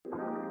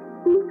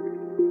Hey,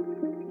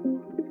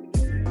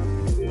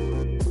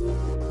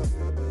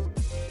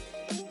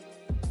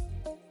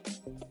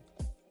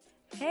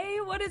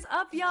 what is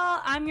up,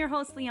 y'all? I'm your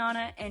host,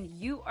 Liana, and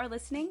you are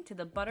listening to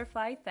the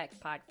Butterfly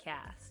Effect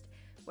Podcast,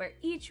 where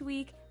each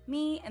week,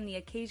 me and the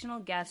occasional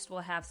guest will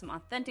have some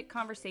authentic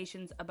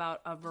conversations about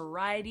a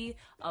variety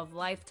of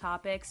life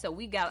topics, so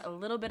we got a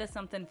little bit of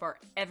something for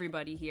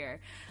everybody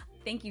here.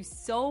 Thank you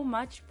so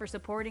much for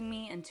supporting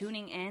me and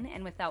tuning in,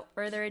 and without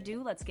further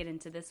ado, let's get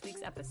into this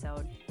week's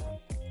episode.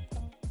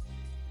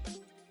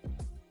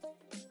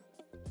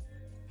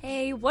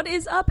 Hey, what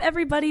is up,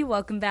 everybody?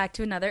 Welcome back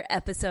to another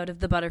episode of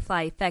the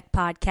Butterfly Effect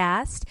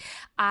Podcast.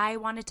 I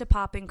wanted to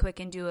pop in quick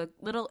and do a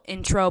little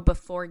intro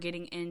before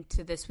getting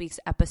into this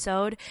week's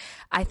episode.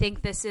 I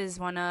think this is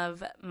one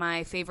of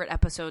my favorite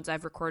episodes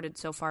I've recorded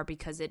so far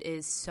because it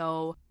is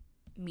so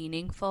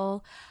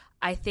meaningful.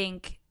 I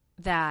think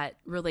that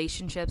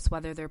relationships,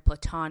 whether they're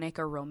platonic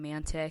or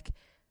romantic,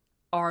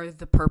 are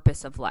the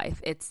purpose of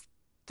life. It's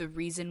the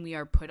reason we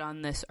are put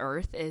on this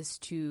earth is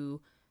to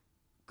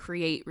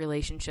create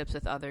relationships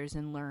with others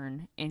and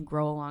learn and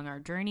grow along our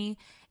journey.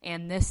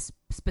 And this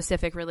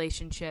specific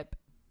relationship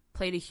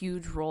played a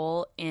huge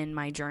role in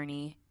my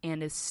journey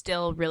and is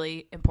still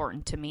really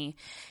important to me.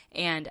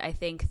 And I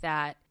think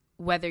that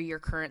whether you're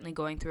currently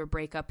going through a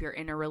breakup, you're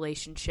in a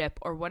relationship,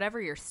 or whatever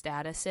your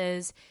status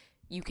is,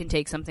 you can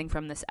take something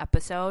from this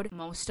episode.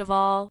 Most of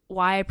all,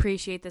 why I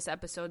appreciate this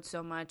episode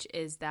so much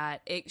is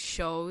that it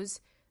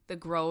shows the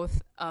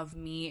growth of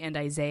me and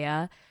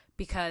Isaiah,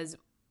 because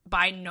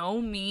by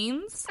no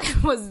means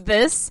was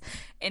this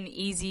an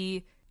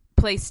easy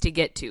place to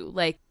get to.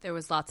 Like, there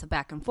was lots of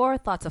back and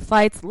forth, lots of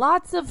fights,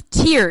 lots of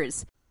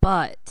tears.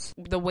 But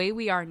the way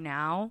we are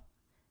now,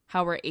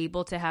 how we're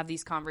able to have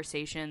these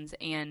conversations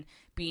and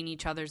be in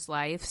each other's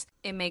lives,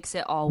 it makes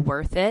it all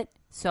worth it.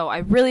 So I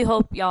really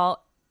hope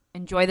y'all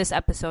enjoy this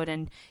episode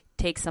and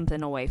take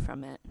something away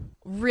from it.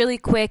 Really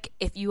quick,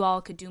 if you all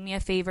could do me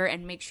a favor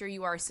and make sure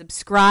you are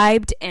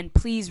subscribed, and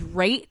please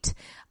rate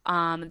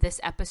this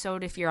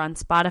episode if you're on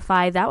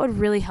Spotify. That would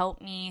really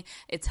help me.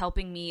 It's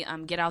helping me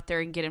get out there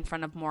and get in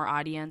front of more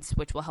audience,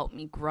 which will help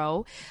me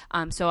grow.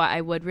 So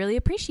I would really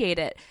appreciate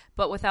it.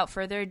 But without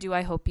further ado,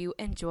 I hope you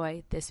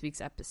enjoy this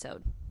week's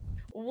episode.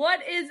 What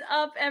is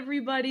up,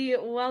 everybody?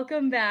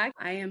 Welcome back.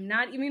 I am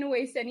not even going to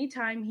waste any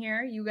time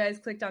here. You guys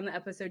clicked on the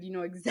episode. You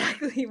know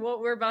exactly what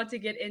we're about to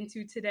get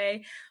into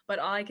today. But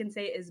all I can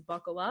say is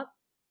buckle up.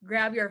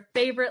 Grab your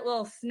favorite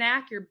little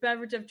snack, your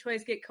beverage of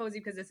choice, get cozy,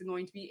 because this is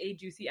going to be a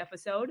juicy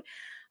episode.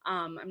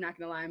 I'm not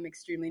going to lie, I'm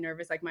extremely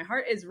nervous. Like, my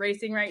heart is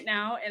racing right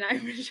now, and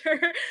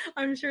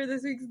I'm sure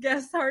this week's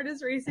guest's heart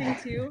is racing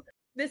too.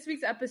 This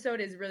week's episode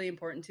is really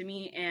important to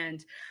me,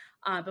 and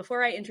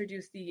before I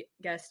introduce the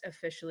guest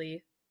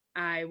officially,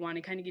 I want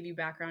to kind of give you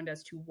background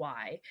as to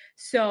why.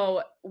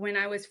 So when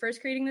I was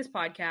first creating this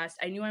podcast,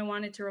 I knew I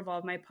wanted to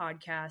revolve my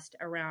podcast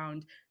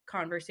around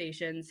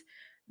conversations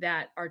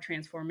that are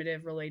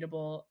transformative,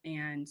 relatable,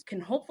 and can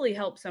hopefully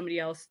help somebody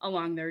else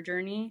along their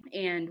journey.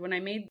 And when I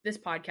made this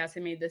podcast, I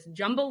made this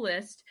jumbo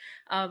list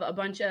of a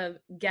bunch of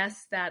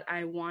guests that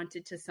I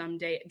wanted to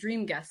someday,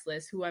 dream guest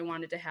list, who I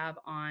wanted to have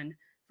on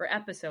for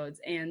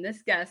episodes. And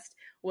this guest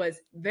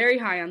was very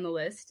high on the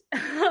list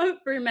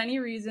for many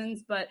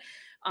reasons, but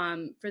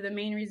for the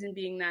main reason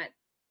being that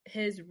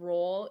his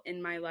role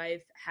in my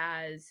life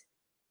has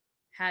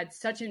had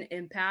such an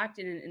impact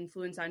and an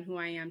influence on who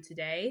I am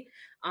today.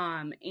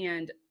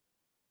 And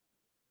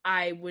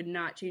I would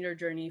not change our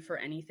journey for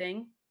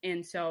anything.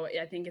 And so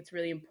I think it's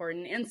really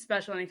important and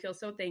special. And I feel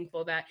so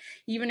thankful that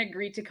he even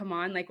agreed to come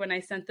on. Like, when I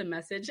sent the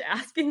message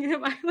asking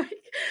him,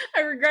 I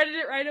regretted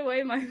it right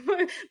away.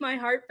 My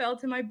heart fell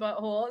to my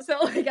butthole. So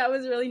I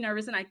was really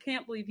nervous, and I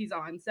can't believe he's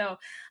on. So,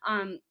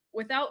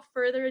 without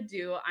further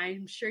ado,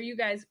 I'm sure you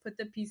guys put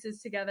the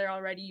pieces together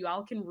already. You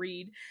all can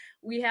read.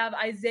 We have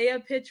Isaiah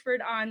Pitchford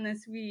on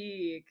this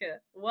week.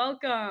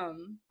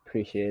 Welcome.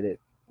 Appreciate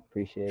it.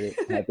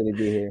 Happy to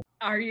be here.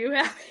 Are you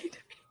happy to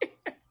be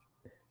here?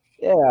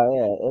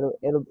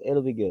 Yeah.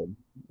 It'll be good.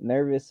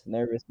 Nervous,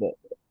 but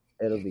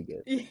it'll be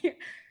good.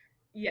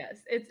 Yes.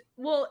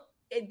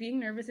 Being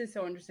nervous is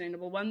so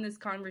understandable. One, this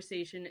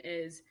conversation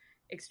is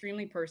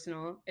extremely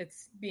personal.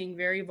 It's being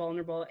very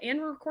vulnerable,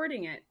 and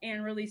recording it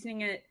and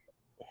releasing it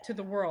to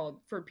the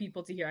world for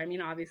people to hear. I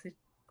mean, obviously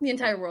the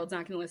entire world's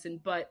not going to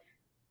listen, but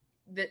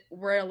that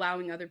we're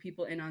allowing other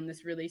people in on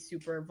this really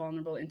super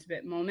vulnerable,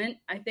 intimate moment,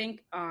 I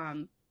think.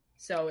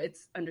 So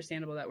it's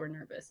understandable that we're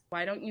nervous.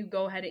 Why don't you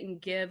go ahead and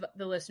give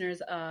the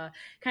listeners a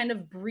kind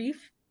of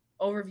brief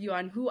overview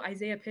on who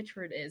Isaiah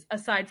Pitchford is,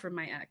 aside from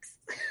my ex?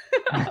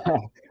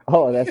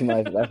 Oh, that's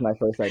my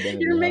first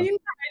identity. Your main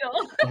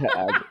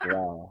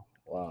title.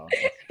 Wow.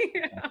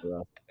 Yeah. That's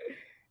rough.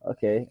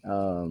 Okay.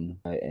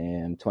 I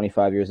am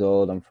 25 years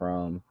old. I'm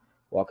from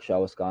Waukesha,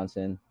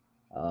 Wisconsin.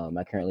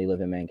 I currently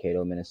live in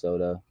Mankato,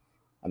 Minnesota.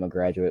 I'm a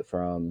graduate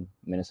from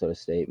Minnesota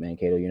State,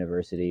 Mankato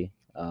University.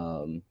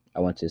 I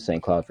went to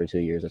St. Cloud for 2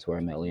 years. That's where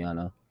I met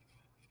Liana.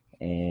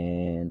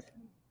 And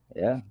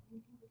yeah,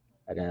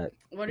 I got,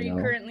 What are you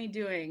currently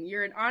doing?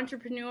 You're an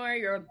entrepreneur,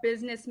 you're a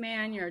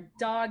businessman, you're a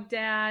dog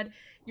dad,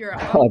 you're an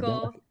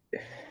uncle.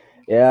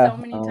 Yeah. So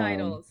many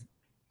titles.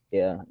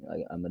 Yeah,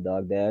 I'm a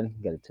dog dad.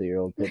 Got a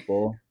 2-year-old pit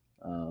bull.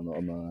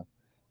 I'm a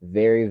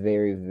very,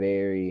 very,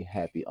 very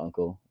happy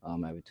uncle. I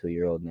have a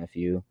 2-year-old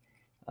nephew.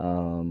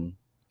 Um,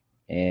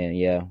 and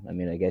yeah, I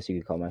mean, I guess you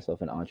could call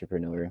myself an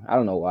entrepreneur. I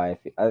don't know why.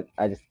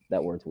 I just,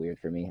 that word's weird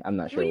for me. I'm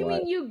not sure What do you why.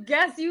 mean you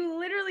guess? You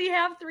literally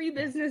have 3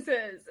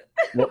 businesses.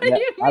 That, What do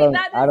you I mean? don't,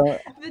 That I is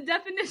don't, the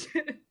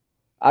definition.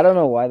 I don't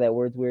know why that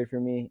word's weird for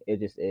me. It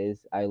just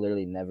is. I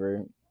literally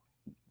never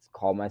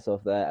call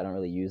myself that. I don't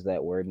really use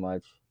that word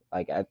much.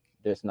 Like,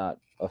 it's not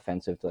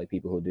offensive to like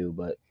people who do,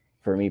 but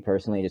for me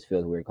personally, it just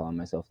feels weird calling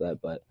myself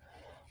that. But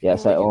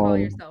yes, What I would you call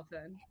own. yourself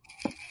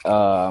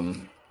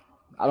then?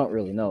 I don't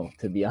really know,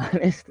 to be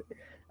honest.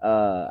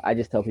 I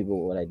just tell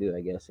people what I do.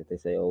 I guess if they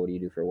say, "Oh, what do you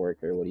do for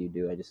work?" or "What do you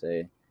do?" I just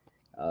say,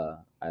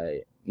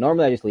 "I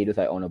normally I just lead with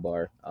I own a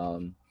bar."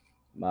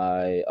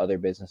 My other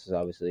business is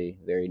obviously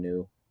very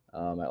new. I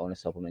own a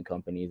supplement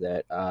company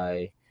that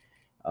I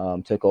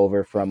took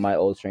over from my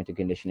old strength and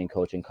conditioning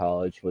coach in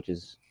college, which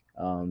has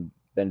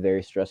been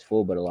very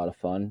stressful but a lot of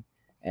fun.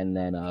 And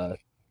then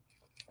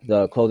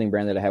the clothing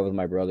brand that I have with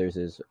my brothers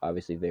is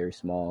obviously very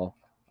small,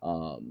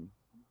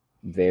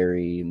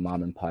 very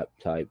mom and pop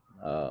type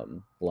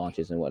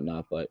launches and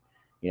whatnot. But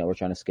we're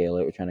trying to scale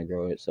it, we're trying to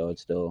grow it, so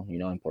it's still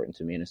important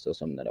to me, and it's still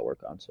something that I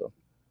work on. So.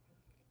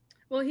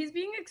 Well, he's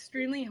being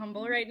extremely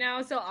humble right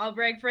now, so I'll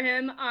brag for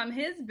him.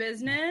 His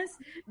business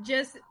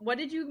just, what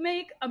did you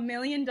make? $1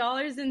 million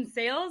in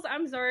sales?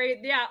 I'm sorry.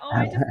 Yeah. Oh,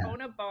 I just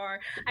own a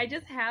bar. I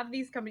just have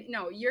these companies.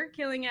 No, you're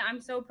killing it.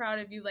 I'm so proud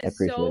of you. Like, I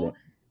appreciate so it.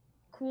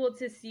 cool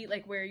to see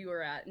like where you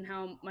were at and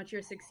how much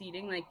you're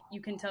succeeding. Like,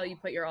 you can tell you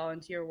put your all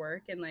into your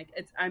work, and like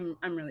I'm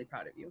really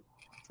proud of you.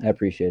 I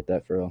appreciate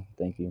that, for real.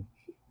 Thank you.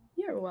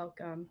 You're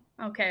welcome.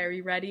 Okay, are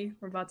you ready?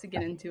 We're about to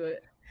get into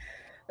it.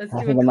 Let's I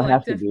do a think I'm gonna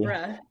have to collective be.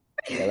 breath.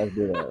 Yeah, let's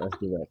do that. Let's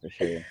do that for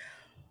sure.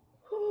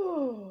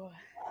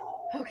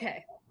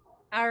 Okay.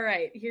 All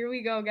right, here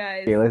we go,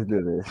 guys. Okay, let's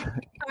do this.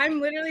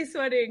 I'm literally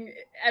sweating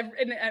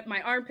at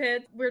my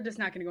armpits. We're just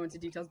not going to go into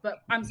details,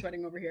 but I'm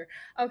sweating over here.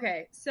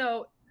 Okay,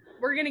 so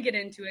we're going to get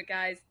into it,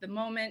 guys. The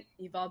moment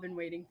you've all been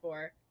waiting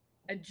for.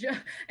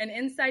 An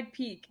inside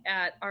peek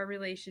at our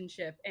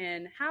relationship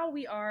and how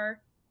we are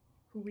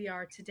who we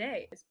are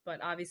today. But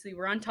obviously,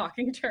 we're on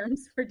talking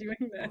terms for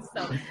doing this,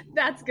 so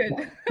that's good.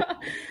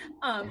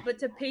 But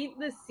to paint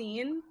the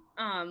scene,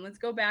 let's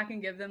go back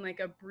and give them like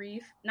a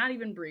brief, not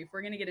even brief,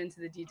 we're going to get into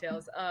the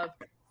details of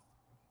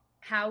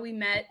how we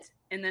met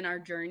and then our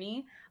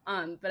journey.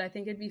 But I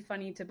think it'd be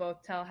funny to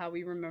both tell how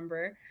we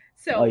remember.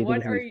 So, You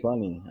what think are it's you?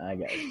 Funny? I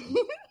got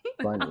you.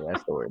 Funny.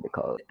 That's the word to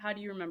call it. How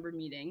do you remember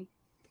meeting?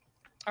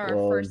 Or our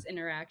Well, first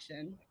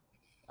interaction?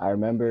 I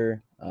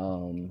remember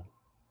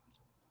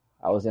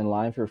I was in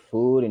line for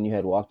food, and you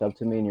had walked up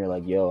to me, and you're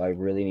like, "Yo, I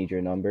really need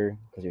your number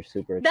because you're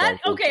super attractive."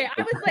 Okay,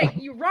 I was like,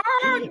 "You wrong,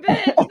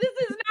 bitch. This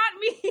is not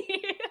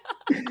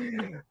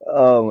me."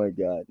 Oh my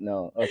god,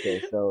 no.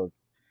 Okay, so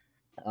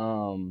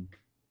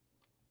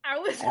I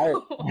was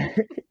so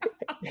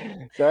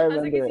I remember. I was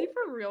like, is he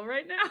for real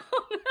right now?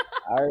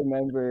 I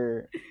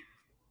remember.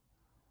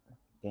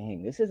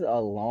 Dang, this is a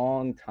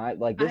long time.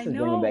 Like, this is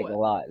bringing back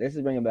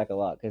a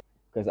lot.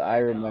 Because I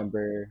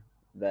remember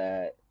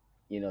that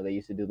they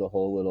used to do the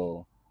whole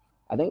little.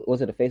 I think,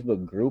 was it a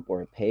Facebook group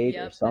or a page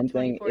or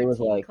something? It was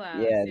like, class,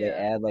 they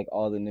add like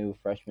all the new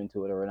freshmen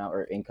to it or not,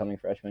 or incoming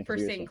freshmen. For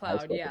St.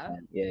 Cloud, yeah.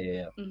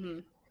 Yeah.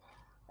 Mm-hmm.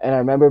 And I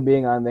remember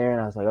being on there,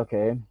 and I was like,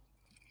 okay,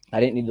 I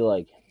didn't need to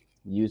like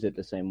use it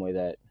the same way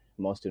that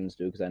most students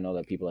do, because I know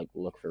that people like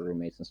look for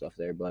roommates and stuff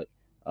there. But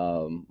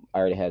I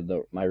already had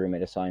my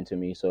roommate assigned to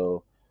me,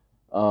 so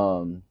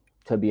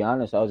to be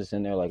honest, I was just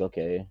in there like,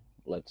 okay,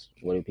 what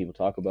do people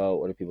talk about?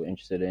 What are people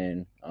interested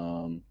in?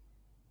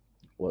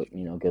 What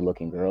good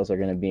looking girls are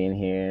gonna be in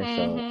here.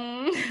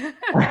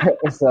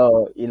 Mm-hmm.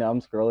 So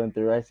I'm scrolling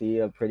through, I see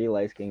a pretty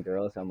light skinned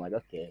girl, so I'm like,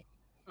 okay,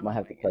 I might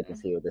have to click and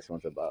see what this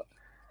one's about.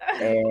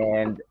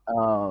 And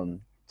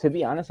to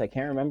be honest, I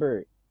can't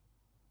remember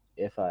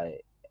if I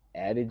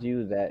added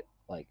you that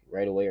like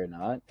right away or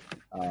not.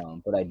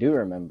 But I do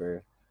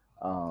remember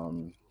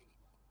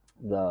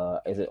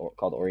is it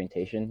called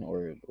orientation,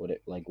 or what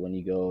it like when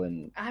you go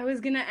and I was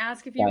gonna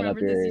ask if you remember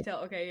this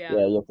detail. Okay, yeah,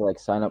 you have to like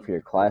sign up for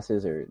your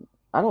classes, or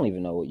I don't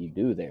even know what you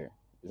do there.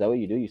 Is that what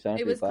you do? You sign up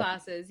for your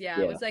classes? Yeah,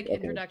 it was like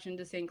introduction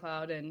to St.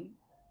 Cloud. And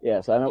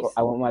so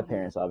I went with my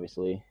parents,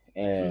 obviously,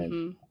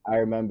 and I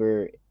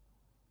remember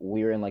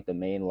we were in like the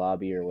main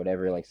lobby or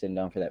whatever, like sitting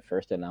down for that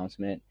first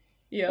announcement.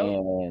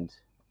 And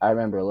I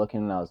remember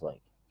looking, and I was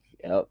like,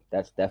 yep,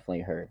 that's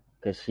definitely her,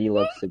 because she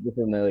looks super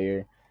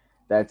familiar.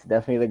 That's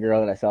definitely the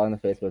girl that I saw in the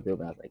Facebook group,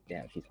 and I was like,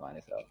 damn, she's fine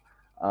as hell.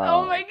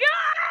 Oh my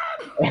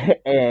god!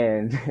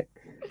 And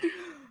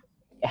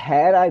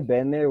had I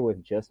been there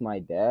with just my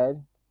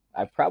dad,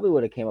 I probably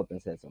would have came up and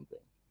said something.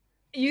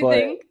 You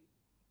think?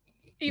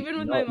 Even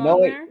with my mom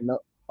there? No.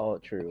 Oh,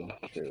 true.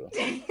 I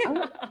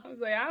was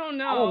like, I don't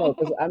know. I don't know,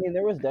 because I mean,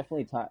 there was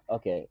definitely time.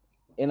 Okay,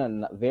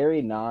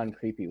 very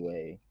non-creepy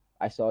way,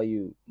 I saw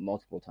you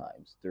multiple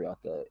times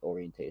throughout the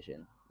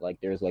orientation. Like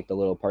there's like the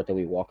little part that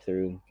we walk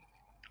through,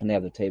 and they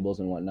have the tables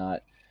and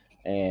whatnot.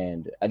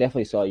 And I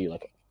definitely saw you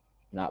like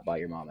not by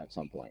your mom at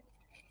some point.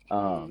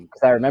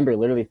 Because I remember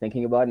literally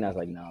thinking about it, and I was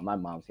like, no, my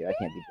mom's here. I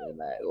can't be doing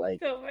that. Like,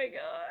 Oh my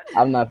god,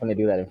 I'm not going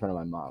to do that in front of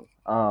my mom.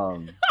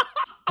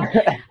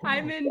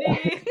 Hi,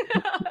 Mindy.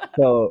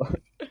 so,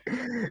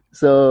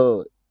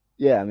 so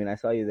yeah, I mean, I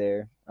saw you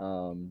there,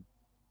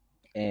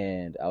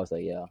 and I was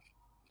like, yeah,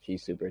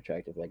 she's super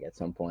attractive. Like, at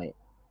some point,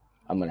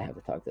 I'm gonna have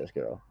to talk to this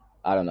girl.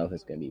 I don't know if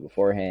it's gonna be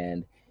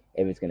beforehand,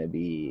 if it's gonna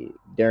be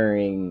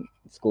during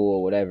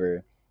school,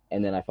 whatever.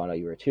 And then I found out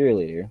you were a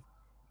cheerleader,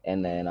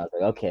 and then I was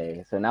like,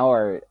 okay, so now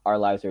our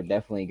lives are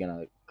definitely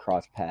gonna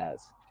cross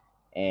paths,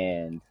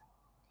 and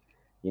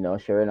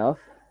sure enough,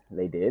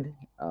 they did.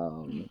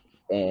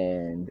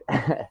 And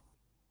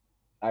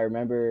I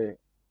remember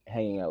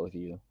hanging out with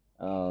you,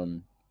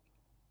 and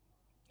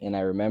I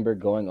remember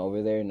going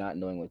over there not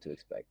knowing what to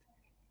expect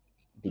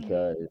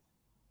because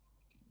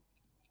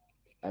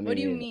I mean, what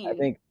do you mean? I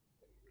think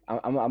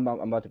I'm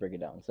about to break it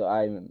down. So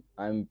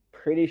I'm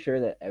pretty sure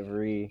that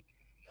every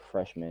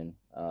freshman,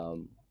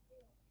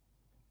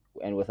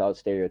 and without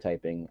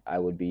stereotyping, I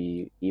would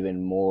be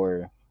even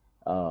more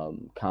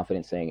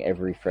confident saying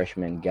every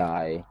freshman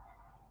guy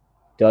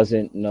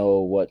doesn't know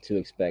what to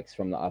expect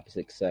from the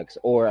opposite sex,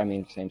 or I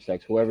mean same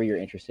sex, whoever you're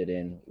interested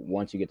in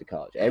once you get to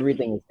college.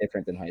 Everything is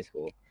different than high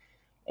school,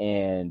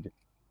 and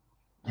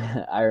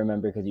I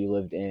remember because you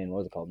lived in, what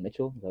was it called,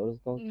 Mitchell? Is that what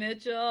it's called?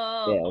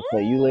 Mitchell. Yeah. So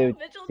you lived.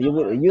 Mitchell So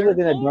you lived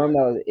in a dorm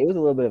that it was a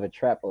little bit of a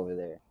trap over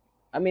there.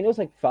 I mean, it was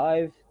like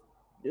 5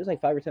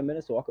 or 10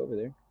 minutes to walk over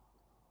there.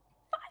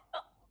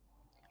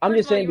 I'm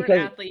just saying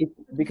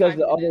because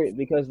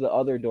the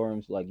other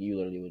dorms, like, you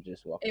literally would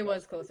just walk. It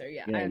was closer,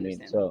 yeah. You know I what I mean?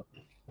 understand. So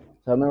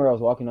I remember I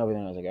was walking over there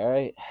and I was like, all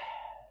right,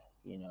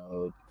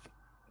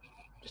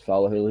 just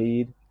follow her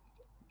lead,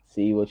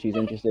 see what she's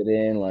interested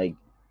in. Like,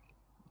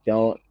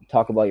 don't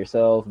talk about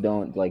yourself.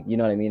 Don't, like, you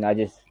know what I mean? I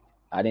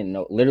didn't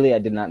know. Literally, I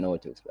did not know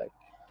what to expect.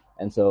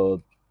 And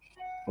so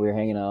we were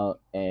hanging out,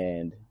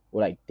 and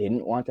what I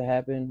didn't want to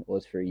happen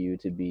was for you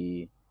to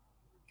be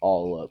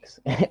all looks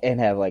and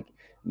have like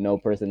no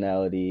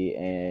personality,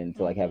 and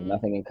to like have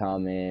nothing in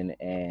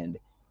common,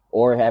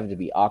 or have to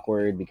be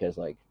awkward because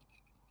like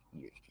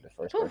you're the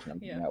first person I'm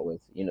hanging out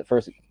with,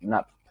 first,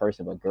 not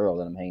person but girl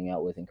that I'm hanging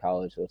out with in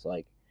college. So it's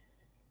like,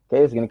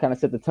 okay, it's gonna kind of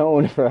set the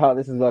tone for how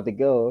this is about to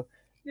go.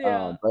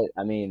 Yeah. But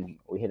I mean,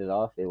 we hit it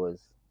off. It was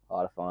a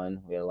lot of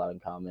fun. We had a lot in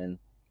common.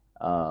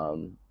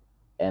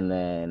 And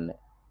then,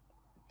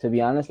 to be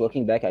honest,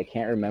 looking back, I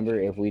can't remember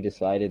if we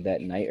decided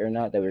that night or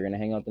not that we were gonna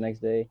hang out the next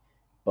day.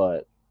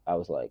 But I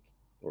was like,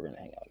 we're gonna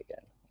hang out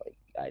again. Like,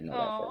 I know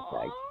that for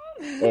a fact.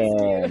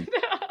 And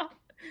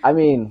I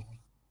mean,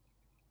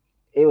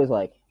 it was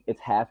like, it's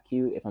half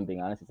cute. If I'm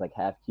being honest, it's like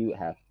half cute,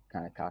 half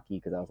kind of cocky,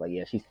 because I was like,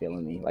 yeah, she's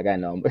feeling me. Like, I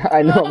know.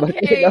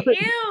 Okay, ew,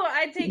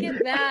 I take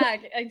it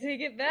back.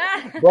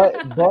 But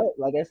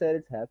like I said,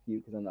 it's half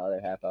cute, because on the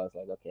other half, I was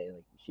like, okay,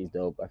 like, she's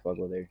dope. I fuck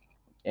with her.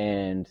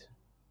 And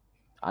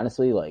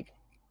honestly, like,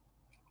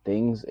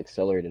 things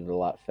accelerated a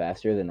lot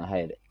faster than I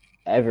had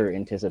ever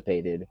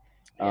anticipated.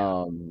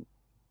 Yeah.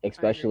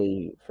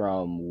 Especially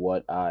from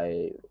what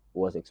I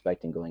was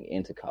expecting going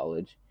into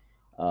college.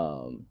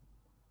 And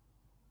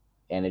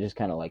it just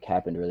kind of like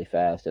happened really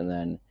fast. And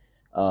then,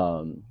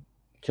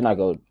 to not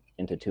go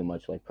into too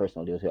much like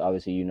personal deals,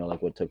 obviously,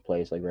 like what took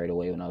place like right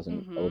away when I was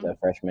a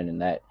freshman,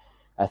 and that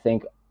I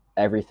think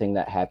everything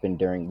that happened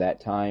during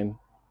that time,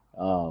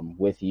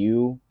 with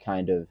you,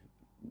 kind of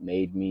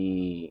made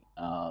me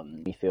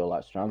feel a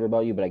lot stronger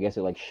about you. But I guess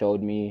it like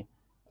showed me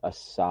a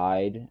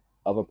side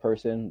of a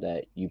person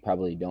that you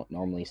probably don't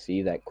normally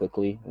see that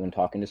quickly when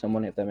talking to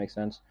someone, if that makes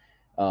sense.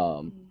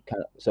 So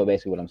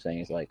basically what I'm saying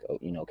is like,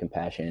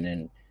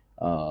 compassion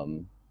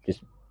and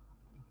just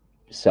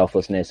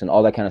selflessness and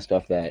all that kind of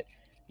stuff that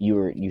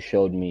you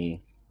showed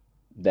me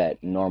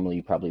that normally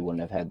you probably wouldn't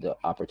have had the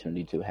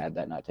opportunity to, had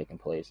that not taken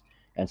place.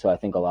 And so I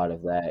think a lot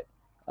of that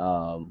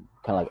kind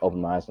of like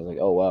opened my eyes. I was like,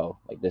 oh wow,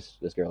 like this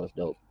girl is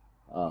dope.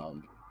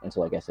 And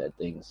so, like I said,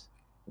 things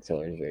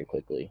accelerated very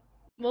quickly.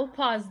 We'll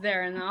pause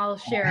there and I'll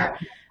share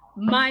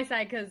my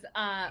side, because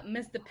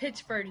Mr.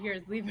 Pitchford here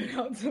is leaving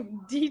out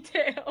some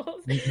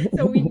details.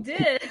 So we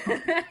did.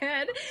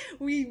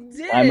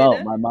 Time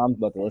out. My mom's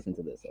about to listen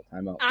to this. So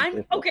time out.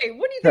 Okay.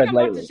 What do you think I'm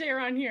about to share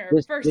on here?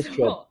 First of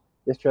all,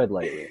 just tread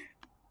lightly.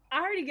 I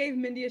already gave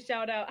Mindy a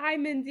shout out. Hi,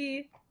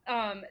 Mindy.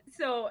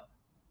 So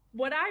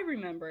what I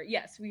remember,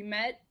 yes, we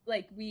met,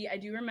 like, I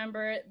do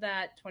remember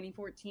that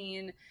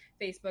 2014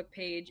 Facebook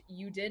page.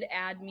 You did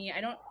add me.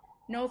 I don't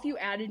know if you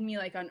added me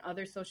like on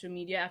other social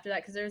media after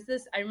that,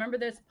 because I remember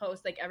this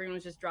post, like everyone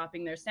was just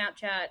dropping their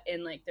Snapchat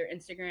and like their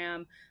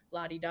Instagram,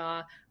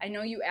 la-di-da. I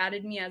know you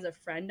added me as a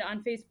friend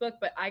on Facebook,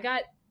 but I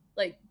got,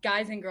 like,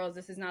 guys and girls,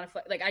 this is not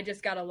like, I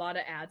just got a lot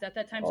of ads at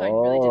that time, so I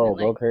really didn't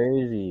like. Go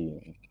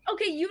crazy.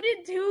 Okay, you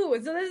did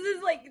too. So this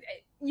is like,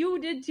 you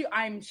did too.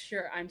 I'm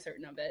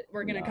certain of it.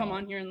 We're gonna come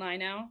on here and lie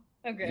now.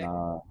 Okay.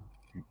 Nah.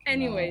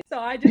 Anyway, so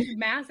I just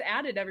mass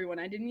added everyone.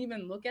 I didn't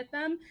even look at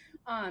them.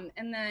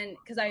 And then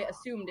because I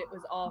assumed it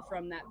was all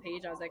from that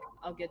page, I was like,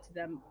 I'll get to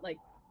them. Like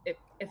if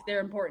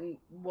they're important,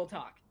 we'll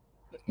talk.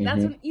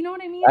 That's what, you know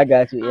what I mean? I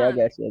got you. Yeah, I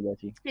got you.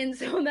 And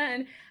so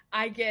then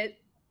I get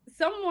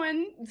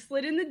someone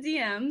slid in the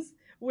DMs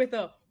with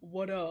a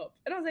 "what up,"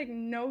 and I was like,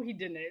 no, he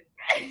didn't.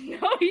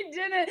 No, he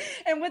didn't.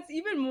 And what's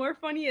even more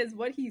funny is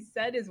what he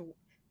said is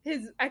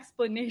his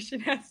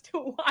explanation as to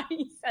why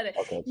he said it.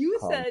 Okay, you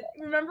said,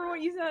 remember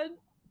what you said?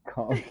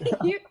 Calm down.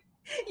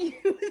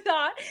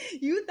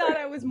 you thought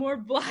I was more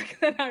black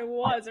than I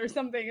was, or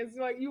something. Is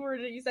what you were.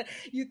 You said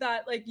you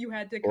thought like you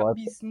had to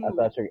be smooth.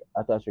 I thought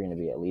you were gonna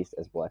be at least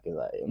as black as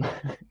I am.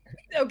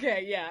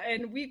 Okay, yeah,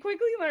 and we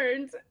quickly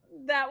learned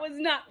that was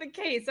not the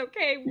case.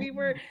 Okay, we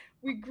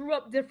grew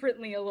up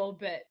differently a little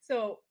bit.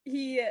 So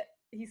he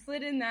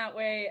slid in that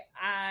way.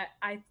 I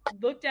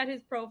looked at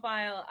his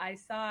profile. I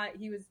saw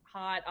he was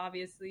hot.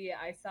 Obviously,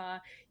 I saw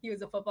he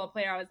was a football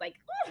player. I was like,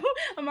 oh,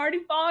 I'm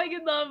already falling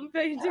in love and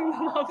painting the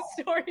love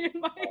story in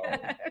my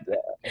head.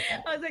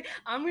 I was like,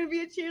 I'm gonna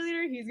be a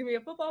cheerleader. He's gonna be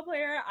a football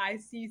player. I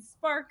see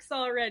sparks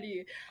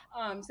already.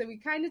 So we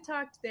kind of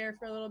talked there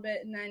for a little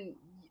bit, and then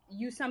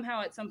you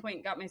somehow at some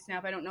point got my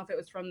snap. I don't know if it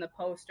was from the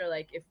post or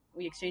like if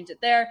we exchanged it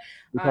there.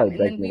 You probably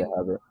begged me to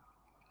have it.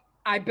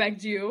 I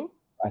begged you.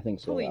 I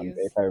think so. Please.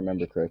 If I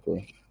remember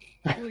correctly.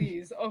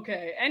 Please.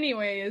 Okay.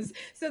 Anyways,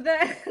 so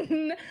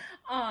then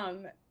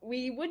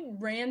we would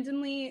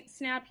randomly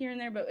snap here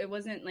and there, but it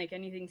wasn't like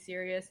anything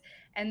serious.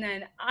 And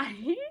then I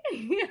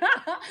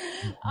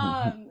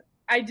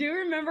do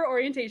remember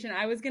orientation.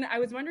 I was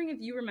wondering if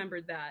you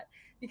remembered that,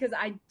 because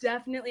I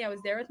was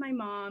there with my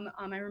mom.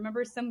 I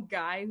remember some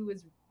guy who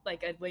was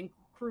like a link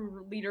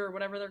crew leader or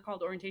whatever they're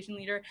called, orientation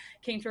leader,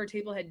 came to our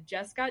table, had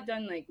just got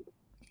done like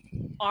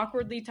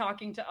awkwardly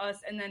talking to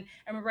us, and then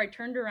I remember I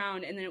turned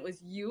around and then it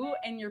was you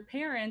and your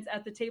parents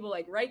at the table,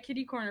 like right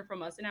kitty corner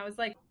from us, and I was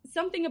like,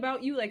 something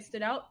about you like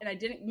stood out, and I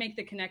didn't make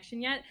the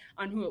connection yet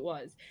on who it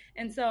was.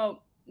 And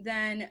so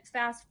then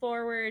fast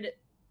forward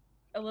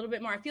a little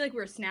bit more, I feel like we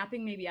were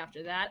snapping maybe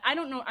after that. I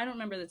don't know, I don't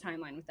remember the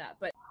timeline with that,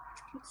 but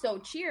so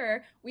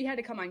cheer, we had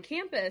to come on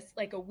campus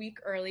like a week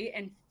early,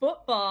 and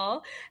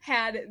football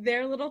had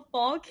their little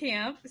fall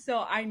camp.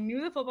 So I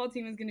knew the football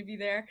team was going to be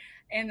there,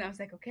 and I was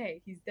like,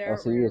 okay, he's there.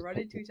 So we're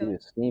running to each other.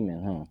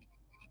 Scheming, huh?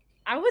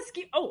 I was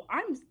scheming.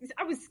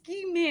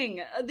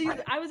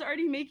 I was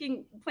already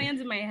making plans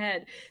in my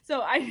head.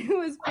 So I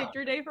knew it was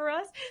picture day for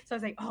us. So I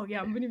was like, oh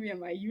yeah, I'm going to be in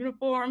my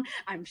uniform.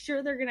 I'm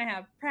sure they're going to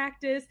have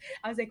practice.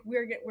 I was like,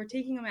 we're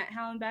taking them at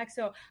Hallenbeck,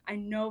 so I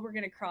know we're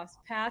going to cross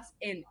paths.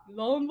 And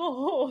lo and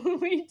behold,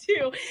 we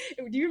do.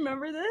 Do you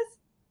remember this?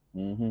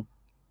 Mm-hmm.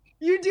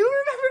 You do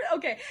remember?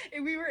 Okay.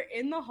 We were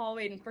in the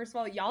hallway, and first of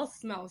all, y'all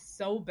smell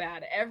so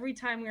bad. Every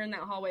time we were in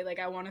that hallway, like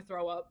I want to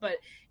throw up. But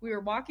we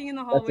were walking in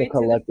the hallway. That's a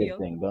collective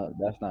thing, but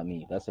that's not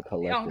me. That's a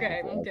collective.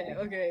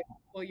 Okay.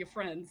 Well, your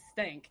friends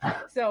stink.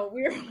 So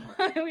we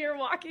were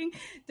walking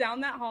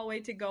down that hallway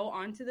to go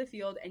onto the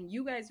field, and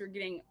you guys were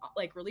getting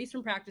like released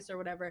from practice or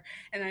whatever.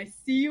 And I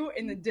see you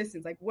in the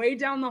distance, like way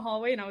down the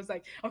hallway, and I was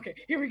like, okay,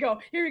 here we go.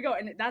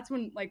 And that's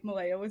when like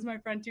Malaya was my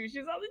friend too. She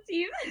was on the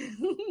team,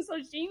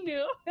 so she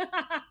knew.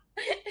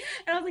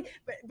 And I was like,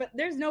 but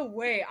there's no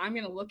way I'm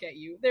gonna look at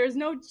you. There's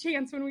no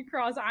chance when we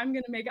cross I'm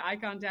gonna make eye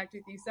contact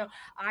with you. So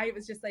I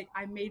was just like,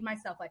 I made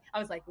myself like, I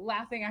was like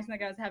laughing, acting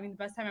like I was having the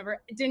best time ever.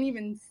 I didn't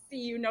even see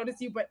you, notice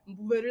you, but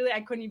literally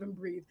I couldn't even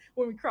breathe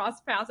when we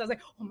crossed paths. I was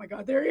like, oh my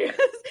god, there he is.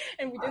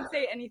 And we didn't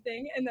say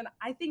anything. And then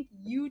I think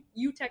you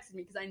texted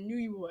me because I knew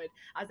you would.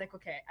 I was like,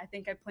 okay, I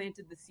think I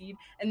planted the seed.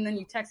 And then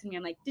you texted me.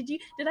 I'm like, did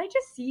I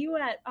just see you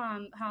at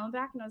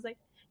Hallenbeck? And I was like,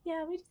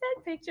 yeah, we just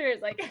had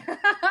pictures. Like,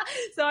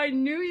 so I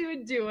knew you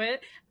would do it.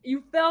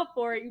 You fell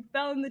for it. You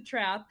fell in the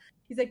trap.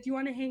 He's like, do you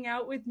want to hang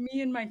out with me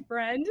and my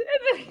friend?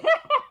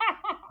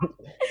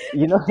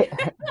 You know.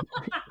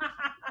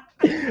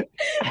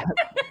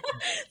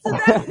 So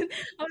then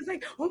I was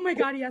like, oh my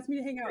god, he asked me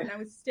to hang out. And I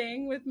was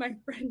staying with my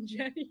friend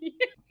Jenny.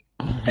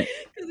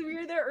 Because we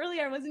were there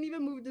earlier. I wasn't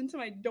even moved into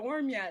my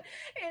dorm yet.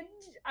 And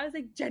I was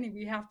like, Jenny,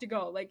 we have to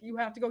go. Like, you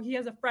have to go. He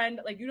has a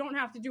friend. Like, you don't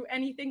have to do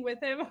anything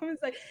with him. I was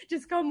like,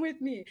 just come with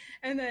me.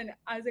 And then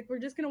I was like, we're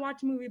just going to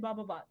watch a movie, blah,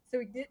 blah, blah. So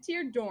we get to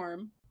your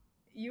dorm.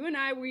 You and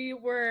I, we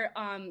were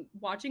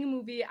watching a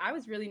movie. I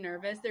was really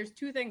nervous. There's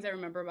two things I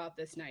remember about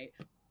this night.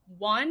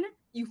 One,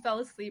 you fell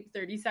asleep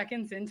 30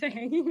 seconds into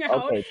hanging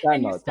out. Okay,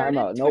 time out.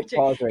 No,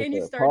 pause right and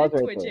there. You started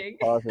twitching.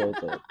 Pause right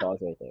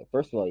there.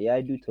 First of all, yeah,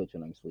 I do twitch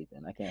when I'm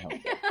sleeping. I can't help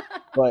it.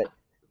 But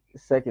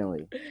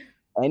secondly,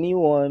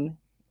 anyone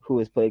who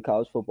has played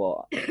college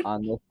football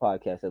on this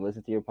podcast and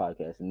listens to your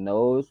podcast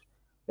knows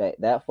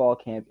that fall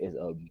camp is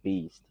a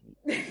beast.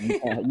 You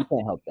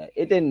can't help that.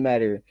 It didn't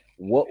matter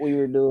what we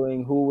were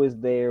doing, who was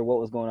there, what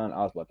was going on. I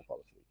was about to fall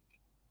asleep.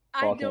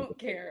 I don't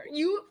care.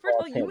 You, first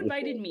of all, you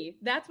invited me.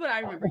 That's what I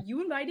remember.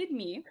 You invited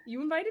me,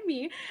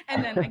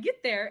 and then I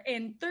get there,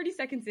 and 30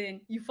 seconds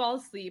in, you fall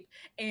asleep,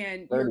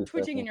 and you're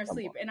twitching in your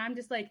sleep, and I'm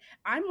just like,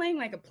 I'm laying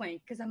like a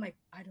plank, because I'm like,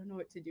 I don't know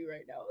what to do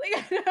right now.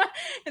 Like,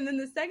 and then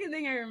the second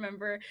thing I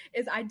remember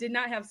is I did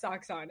not have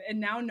socks on, and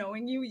now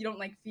knowing you don't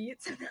like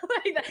feet, so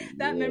like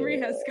that memory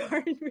has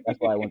scarred me. That's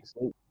why I went to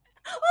sleep.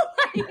 Oh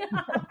my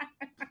God.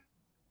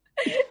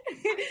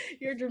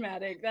 You're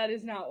dramatic. That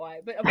is not why.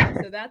 But okay,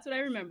 so that's what I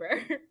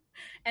remember.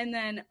 And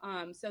then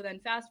so then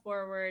fast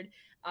forward,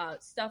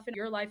 stuff in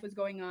your life was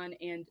going on,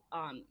 and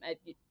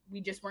we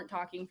just weren't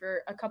talking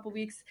for a couple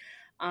weeks.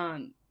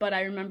 But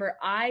I remember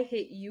I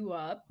hit you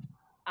up.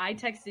 I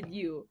texted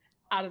you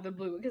out of the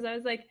blue because I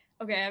was like,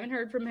 okay, I haven't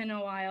heard from him in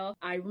a while.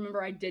 I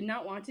remember I did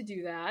not want to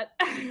do that.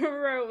 I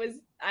remember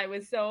I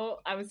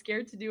was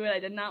scared to do it. I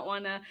did not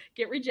want to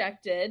get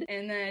rejected.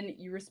 And then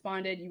you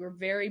responded. You were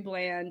very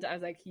bland. I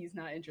was like, he's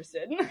not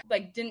interested.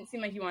 Like, didn't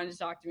seem like he wanted to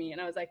talk to me.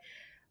 And I was like,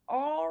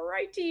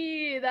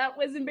 alrighty, that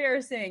was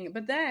embarrassing.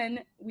 But then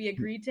we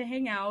agreed to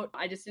hang out.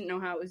 I just didn't know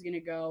how it was going to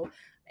go.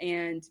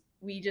 And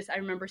I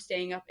remember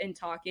staying up and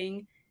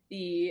talking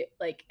the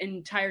like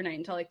entire night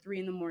until like 3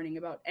 a.m.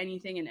 about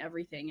anything and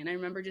everything. And I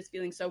remember just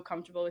feeling so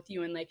comfortable with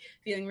you and like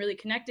feeling really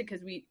connected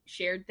because we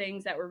shared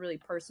things that were really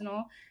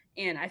personal.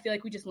 And I feel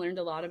like we just learned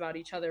a lot about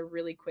each other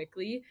really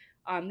quickly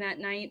that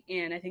night.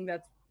 And I think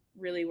that's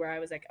really where I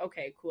was like,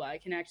 okay, cool, I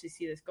can actually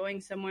see this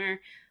going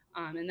somewhere.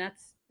 And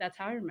that's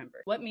how I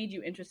remember. What made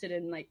you interested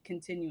in like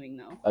continuing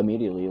though?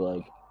 Immediately,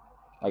 like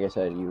I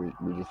said,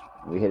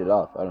 we hit it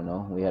off. I don't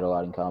know. We had a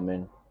lot in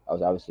common. I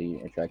was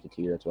obviously attracted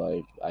to you. That's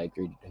why I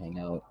agreed to hang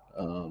out.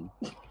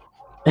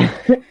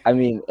 I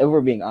mean, if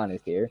we're being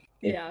honest here,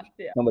 yeah.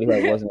 Somebody who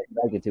I wasn't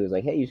attracted to was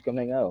like, "Hey, you should come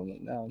hang out." I'm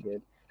like, "No, I'm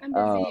good. I'm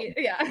busy."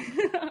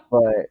 Yeah.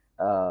 But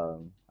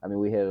I mean,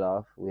 we hit it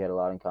off. We had a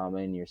lot in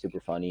common. You're super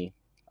funny.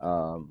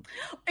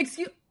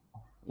 Excuse.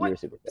 You were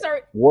super funny.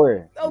 Sorry.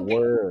 Were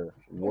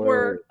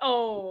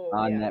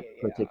on that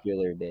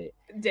particular day.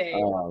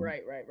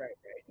 Right.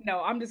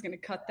 No, I'm just gonna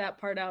cut that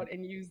part out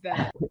and use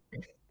that.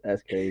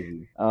 That's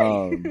crazy.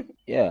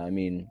 Yeah, I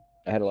mean,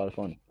 I had a lot of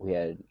fun. We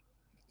had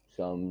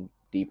some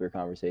deeper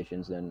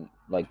conversations than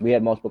we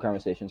had multiple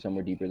conversations. Some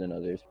were deeper than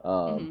others.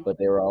 But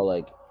they were all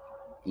like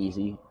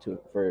easy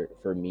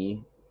for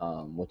me,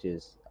 which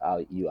is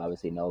you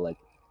obviously know, like,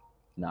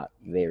 not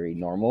very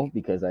normal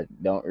because I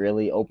don't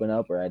really open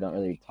up or I don't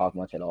really talk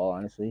much at all,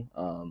 honestly.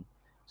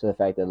 So the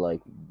fact that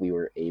like we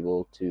were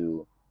able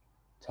to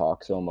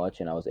talk so much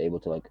and I was able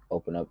to like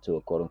open up to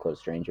a quote unquote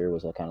stranger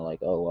was like kind of like,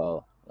 oh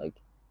wow, like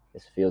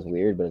this feels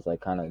weird, but it's like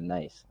kind of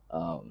nice.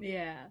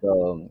 Yeah.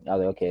 So I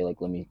was like, okay,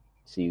 like let me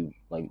see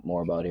like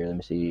more about here. Let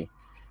me see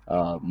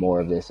more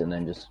of this, and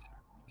then just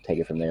take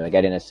it from there. Like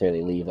I didn't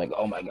necessarily leave like,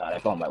 oh my god, I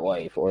found my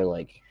wife, or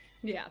like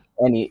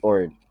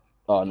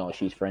oh no,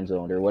 she's friend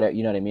zoned or whatever.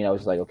 You know what I mean? I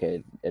was like,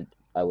 okay,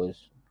 I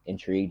was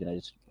intrigued and I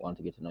just wanted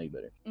to get to know you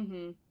better.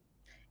 Mm-hmm.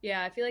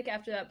 Yeah, I feel like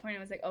after that point I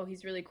was like, oh,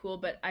 he's really cool.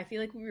 But I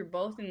feel like we were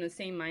both in the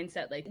same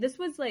mindset. Like this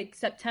was like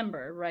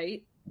September,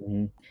 right?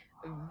 Mm-hmm.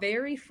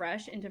 Very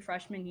fresh into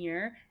freshman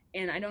year,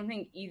 and I don't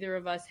think either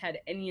of us had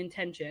any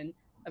intention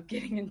of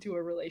getting into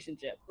a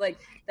relationship. Like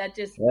that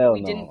just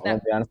didn't.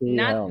 That,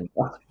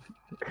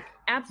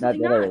 absolutely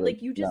not.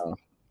 Like you just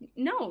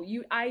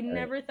I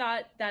never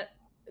thought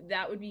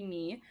that would be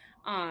me.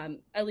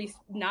 At least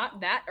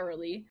not that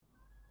early.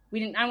 We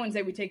didn't. I wouldn't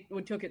say we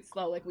took it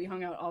slow. Like we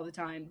hung out all the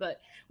time,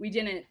 but we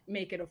didn't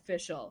make it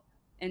official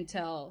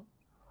until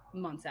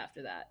months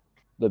after that.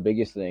 The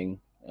biggest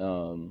thing,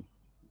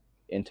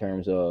 in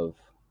terms of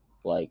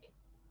like,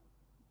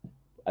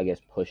 I guess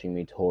pushing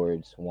me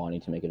towards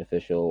wanting to make it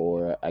official,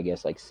 or I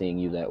guess like seeing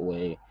you that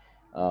way,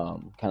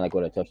 kind of like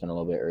what I touched on a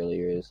little bit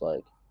earlier, is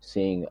like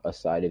seeing a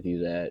side of you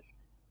that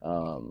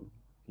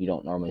you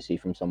don't normally see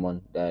from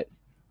someone that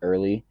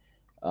early.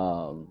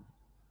 I'm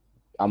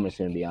just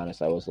gonna be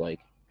honest. I was like,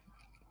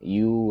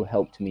 you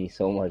helped me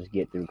so much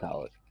get through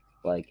college.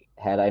 Like,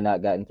 had I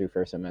not gotten through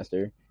first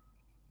semester,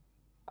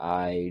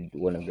 I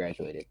wouldn't have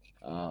graduated.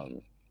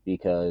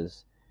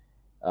 Because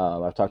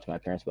I've talked to my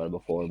parents about it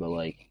before, but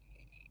like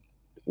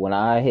when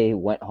I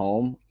went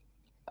home,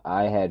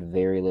 I had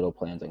very little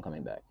plans on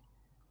coming back.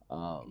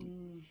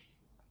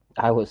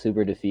 I was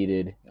super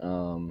defeated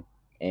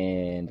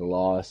and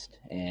lost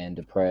and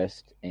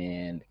depressed,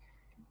 and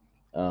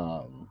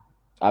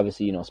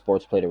obviously, you know,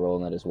 sports played a role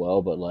in that as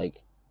well, but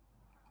like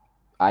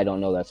I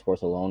don't know that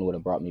sports alone would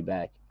have brought me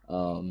back.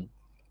 So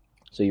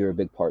you're a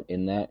big part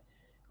in that.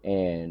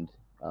 And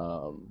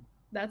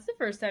that's the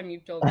first time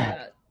you've told me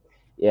that.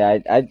 Yeah,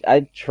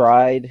 I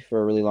tried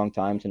for a really long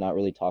time to not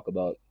really talk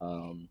about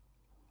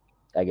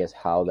I guess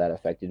how that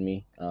affected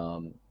me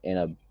in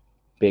a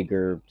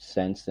bigger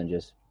sense than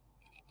just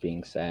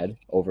being sad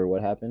over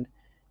what happened.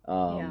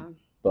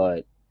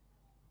 But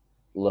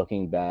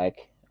looking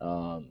back,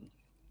 I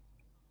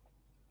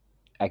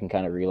can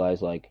kind of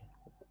realize like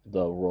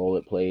the role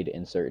it played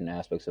in certain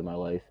aspects of my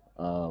life.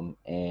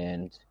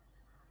 And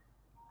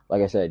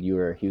like I said, you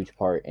were a huge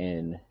part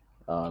in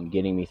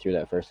getting me through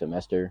that first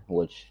semester,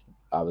 which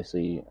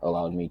obviously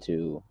allowed me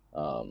to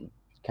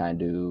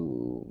kind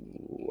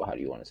of, how do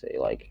you want to say,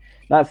 like,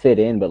 not fit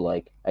in, but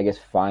like I guess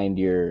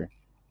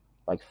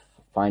like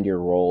find your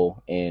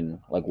role in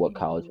like what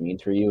college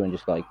means for you and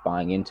just like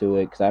buying into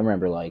it. Because I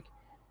remember like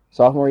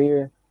sophomore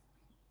year,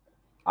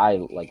 I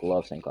like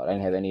love St. Cloud. I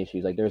didn't have any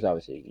issues. Like there's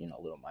obviously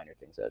little minor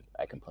things that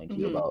I complained to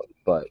you about,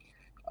 but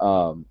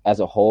as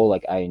a whole,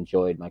 like I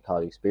enjoyed my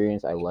college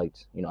experience. I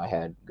liked, I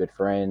had good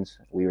friends.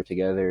 We were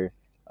together.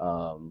 I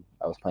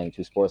was playing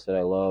two sports that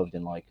I loved,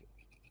 and like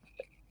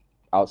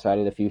outside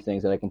of the few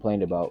things that I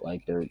complained about,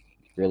 like there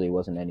really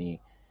wasn't any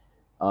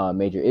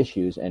major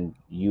issues, and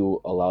you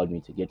allowed me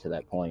to get to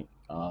that point.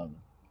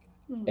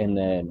 And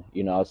then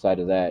outside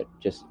of that,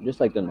 just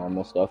like the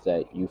normal stuff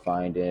that you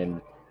find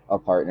in a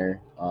partner,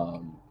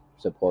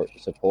 support.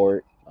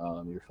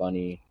 You're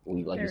funny.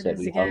 We, like There you it said,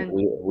 is again.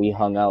 we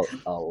hung out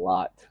a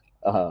lot.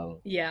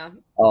 Yeah.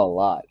 A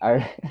lot.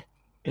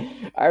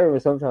 I remember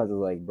sometimes I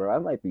was like, bro, I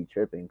might be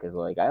tripping because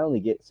like I only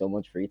get so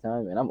much free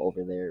time, and I'm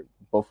over there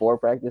before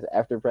practice,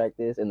 after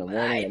practice, in the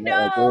morning, I and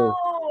night. Like, know.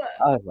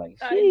 I was like,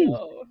 I sheesh.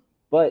 know.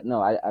 But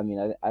no, I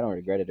mean, I don't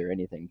regret it or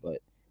anything.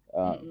 But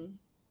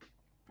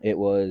it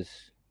was,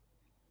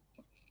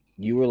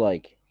 you were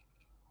like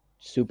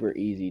super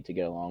easy to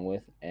get along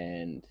with,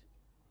 and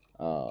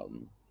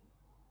um,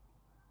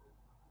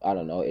 I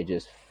don't know, it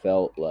just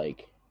felt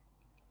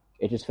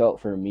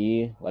for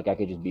me like I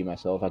could just be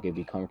myself. I could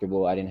be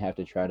comfortable. I didn't have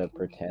to try to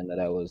pretend that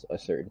I was a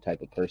certain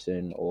type of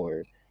person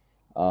or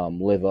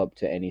live up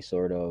to any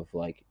sort of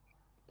like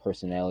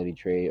personality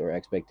trait or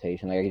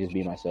expectation. Like I could just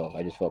be myself.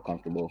 I just felt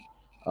comfortable,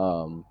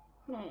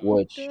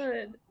 which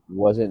Good.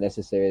 wasn't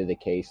necessarily the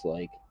case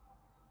like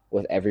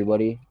with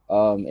everybody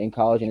in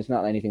college. And it's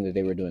not anything that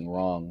they were doing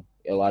wrong.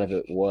 A lot of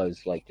it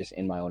was like just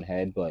in my own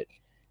head, but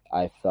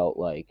I felt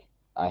like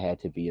I had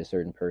to be a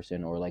certain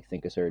person or like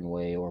think a certain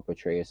way or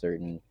portray a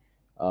certain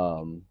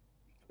um,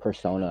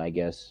 persona, I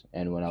guess.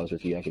 And when I was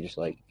with you, I could just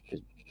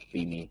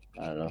be me.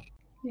 I don't know.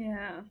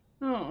 Yeah.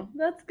 Oh,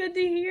 that's good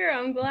to hear.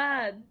 I'm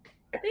glad.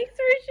 Thanks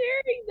for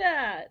sharing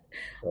that.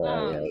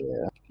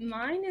 Yeah.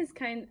 Mine is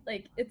kind of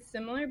like it's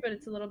similar, but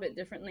it's a little bit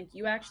different. Like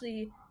you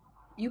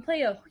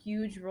play a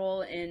huge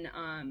role in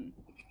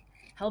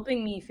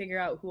helping me figure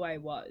out who I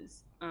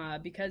was.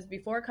 Because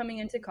before coming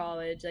into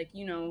college, like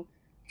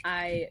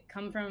I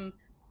come from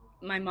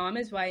my mom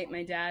is white,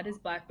 my dad is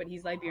black, but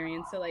he's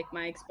Liberian. So like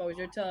my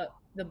exposure to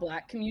the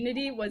black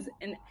community was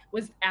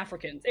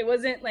Africans. It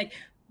wasn't like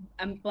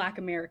I'm Black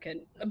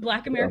American.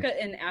 Black Yeah,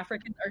 America and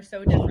Africans are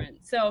so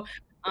different. So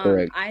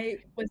correct. I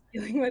was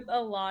dealing with a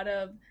lot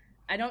of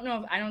I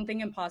don't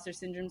think imposter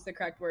syndrome is the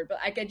correct word, but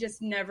like I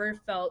just never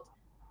felt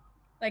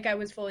like I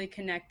was fully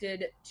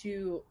connected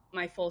to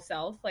my full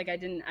self. Like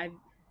I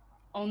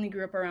only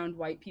grew up around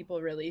white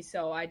people really.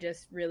 So I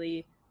just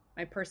really,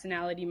 my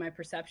personality, my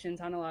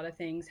perceptions on a lot of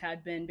things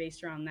had been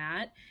based around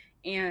that.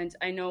 And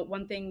I know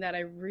one thing that I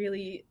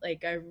really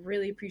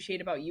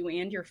appreciate about you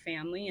and your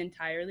family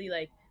entirely,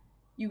 like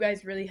you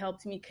guys really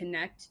helped me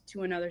connect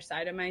to another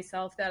side of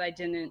myself that I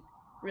didn't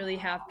really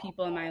have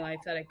people in my life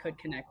that I could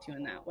connect to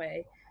in that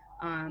way.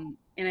 And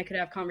I could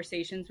have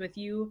conversations with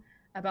you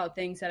about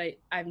things that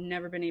I've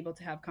never been able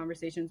to have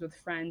conversations with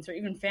friends or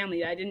even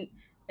family. I didn't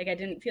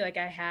feel like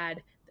I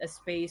had a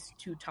space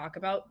to talk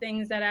about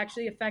things that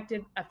actually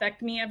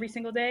affect me every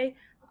single day.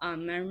 I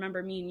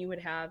remember me and you would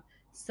have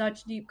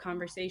such deep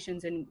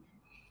conversations, and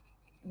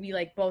we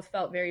like both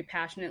felt very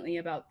passionately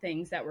about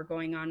things that were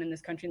going on in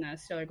this country and that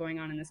still are going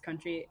on in this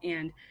country.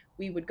 And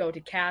we would go to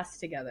CAST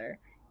together.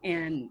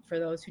 And for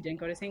those who didn't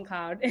go to St.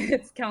 Cloud,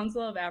 it's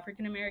Council of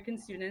African American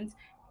Students,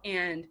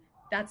 and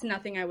that's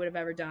nothing I would have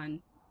ever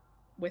done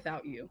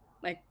without you.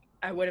 Like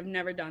I would have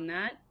never done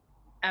that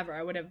ever.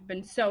 I would have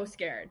been so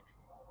scared.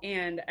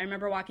 And I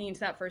remember walking into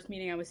that first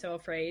meeting, I was so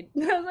afraid.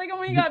 I was like, oh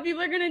my God,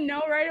 people are going to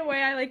know right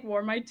away I like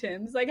wore my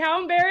Timbs. Like, how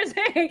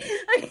embarrassing.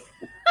 Like,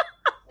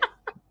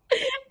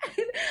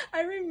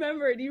 I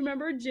remember, do you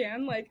remember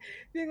Jan like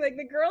being like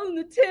the girl in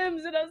the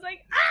Timbs? And I was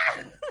like,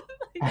 ah!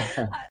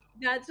 Like,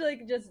 that's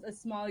like just a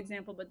small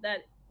example, but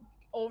that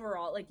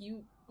overall, like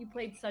you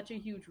played such a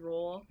huge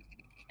role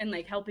in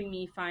like helping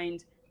me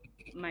find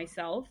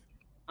myself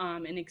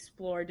and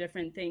explore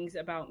different things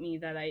about me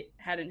that I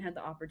hadn't had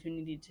the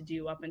opportunity to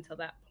do up until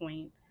that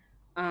point.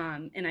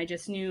 And I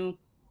just knew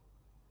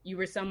you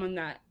were someone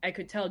that I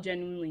could tell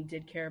genuinely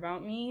did care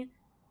about me.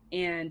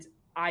 And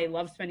I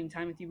loved spending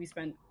time with you. We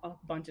spent a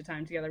bunch of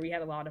time together. We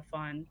had a lot of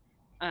fun.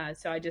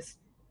 So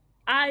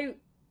I,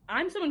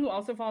 I'm someone who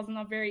also falls in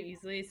love very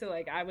easily. So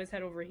like I was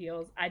head over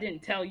heels. I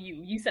didn't tell you.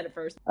 You said it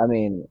first. I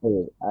mean,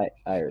 I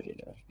already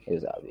know. It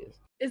was obvious.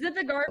 Is it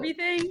the Garvey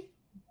thing?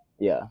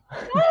 Yeah.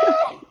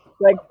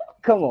 Like,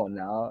 come on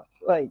now.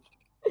 Like,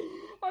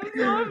 I'm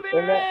so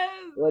embarrassed.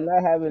 when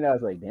that happened, I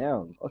was like,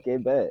 damn. Okay,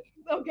 bet.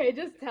 Okay,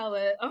 just tell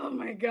it. Oh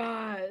my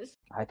gosh.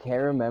 I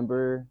can't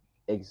remember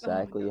Oh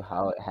exactly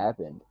how it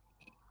happened.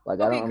 Like,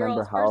 I Okay, don't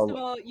remember girls, first of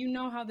how. all, you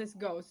know how this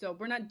goes, so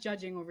we're not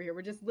judging over here.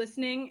 We're just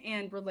listening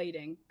and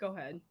relating. Go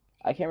ahead.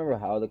 I can't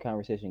remember how the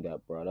conversation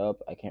got brought up.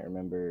 I can't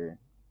remember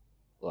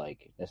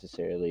like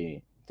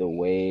necessarily the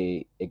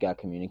way it got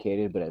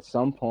communicated, but at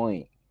some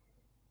point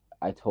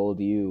I told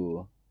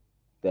you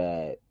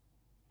that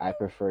I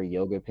prefer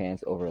yoga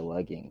pants over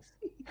leggings.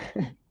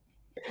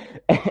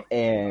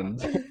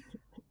 And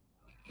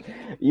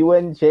you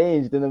wouldn't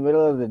changed in the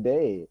middle of the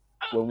day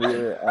when we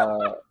were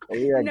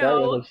at Garden. I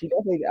was No, like, she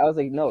definitely. I was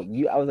like, no,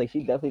 you. I was like, she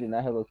definitely did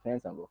not have those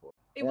pants on before.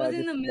 it And I was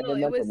in just the middle.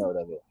 made a mental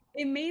note of it.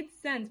 It made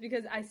sense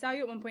because I saw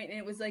you at one point and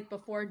it was like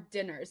before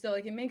dinner. So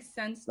like it makes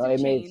sense No, to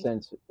it made change.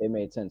 sense. It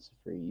made sense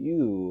for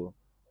you,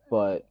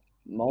 but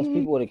most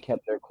people would have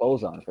kept their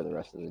clothes on for the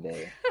rest of the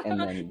day and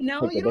then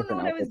No, picked a you don't know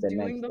different what I was outfit the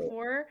doing next day.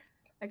 before.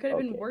 I could have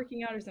been Okay.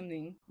 working out or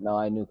something. No,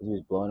 I knew because he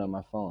was blowing up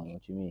my phone.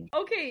 What you mean?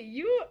 Okay,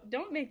 you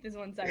don't make this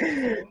one-sided,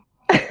 sir.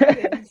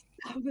 I will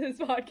stop this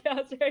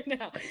podcast right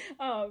now.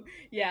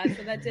 Yeah,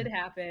 so that did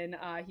happen.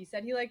 He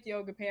said he liked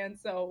yoga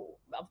pants, so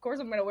of course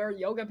I'm gonna wear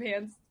yoga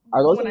pants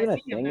Are those when I even a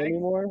see him thing next.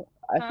 anymore?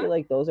 I Huh? feel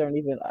like those aren't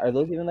even. Are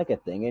those even like a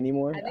thing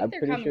anymore? I think I'm they're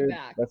pretty coming sure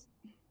back. that's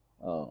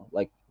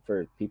like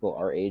for people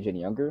our age and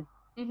younger.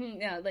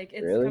 Yeah, like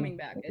it's Really coming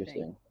back. I think.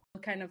 interesting.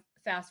 We'll kind of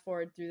fast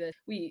forward through this.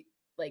 We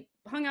like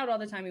hung out all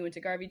the time. We went to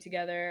Garvey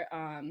together.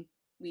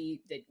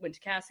 Went to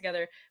Cass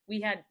together. We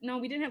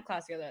didn't have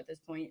class together at this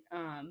point.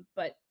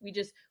 But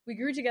we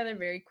grew together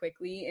very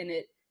quickly, and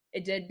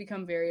it did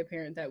become very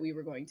apparent that we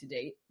were going to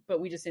date, but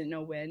we just didn't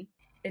know when.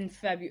 In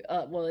February,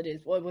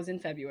 it was in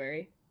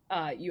February.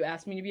 You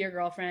asked me to be your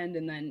girlfriend,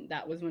 and then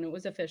that was when it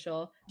was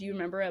official. Do you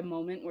remember a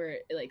moment where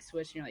it like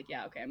switched and you're like,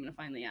 yeah, okay, I'm gonna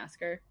finally ask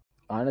her?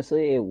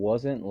 Honestly, it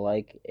wasn't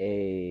like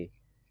a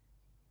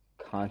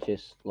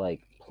conscious,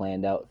 like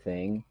planned out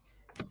thing.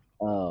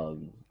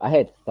 I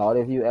had thought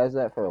of you as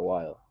that for a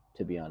while,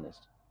 to be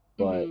honest,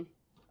 but Mm-hmm.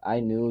 I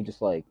knew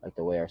just like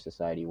the way our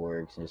society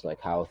works and just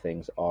like how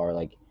things are.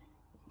 Like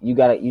you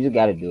just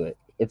gotta do it.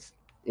 It's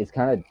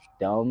kind of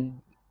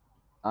dumb,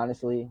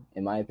 honestly,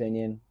 in my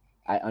opinion.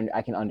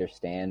 I can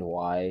understand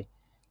why,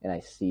 and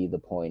I see the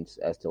points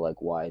as to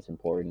like why it's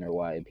important or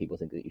why people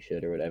think that you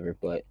should or whatever.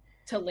 But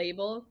To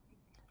label.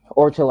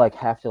 or to like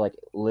have to like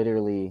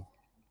literally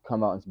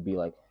come out and be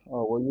like,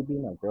 oh, will you be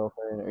my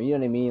girlfriend, or you know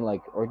what I mean,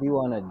 like, or do you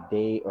want to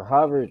date, or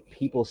however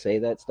people say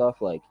that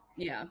stuff. Like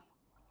Yeah.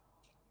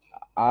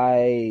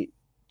 I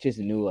just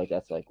knew like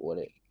that's like what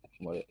it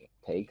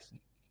takes.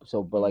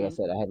 So, but like I Mm-hmm.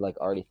 said, I had like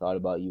already thought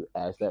about you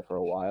as that for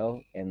a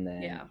while, and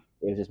then Yeah.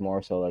 it was just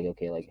more so like,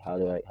 okay, like how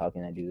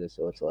can I do this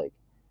so it's like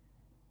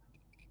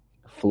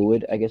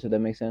fluid, I guess, if that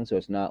makes sense. So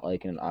it's not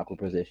like in an awkward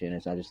position.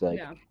 It's not just like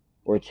Yeah.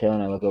 we're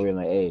chilling. I look over and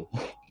I'm like, hey,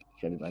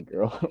 should be my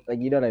girl. Like,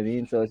 you know what I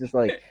mean? So it's just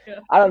like, Yeah.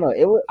 I don't know.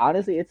 It was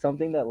honestly, it's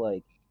something that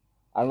like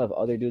I don't know if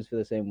other dudes feel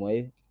the same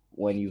way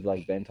when you've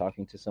like been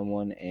talking to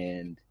someone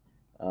and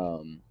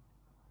um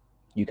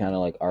you kind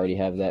of like already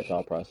have that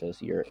thought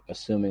process. You're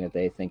assuming that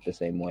they think the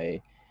same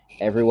way.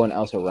 Everyone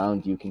else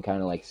around you can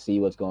kind of like see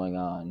what's going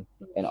on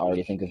and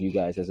already think of you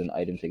guys as an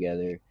item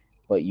together,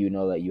 but you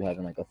know that you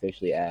haven't like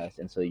officially asked,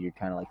 and so you're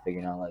kind of like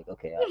figuring out like,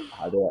 okay,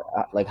 how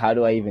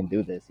do I even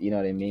do this? You know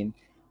what I mean?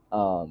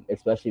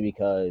 Especially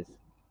because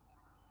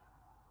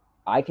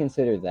I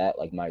consider that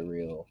like my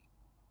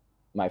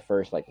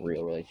first like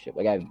real relationship.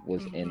 Like I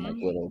was in like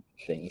Mm-hmm. little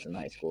things in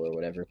high school or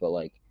whatever, but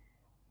like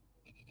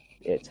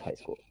it's high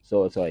school,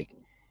 so it's like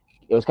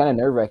it was kind of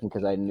nerve wracking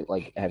because I knew,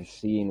 like have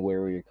seen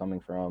where you're coming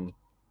from,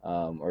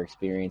 or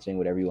experiencing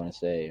whatever you want to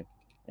say,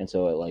 and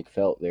so it like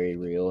felt very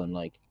real, and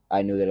like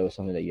I knew that it was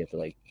something that you have to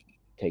like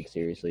take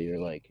seriously or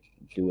like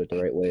do it the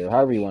right way or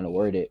however you want to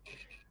word it.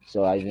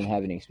 So I didn't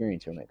have any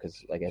experience from it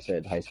because, like I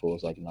said, high school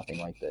was like nothing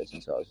like this,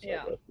 and so I was just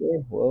like, Yeah.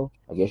 okay, well,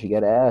 I guess you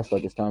gotta ask.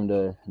 Like it's time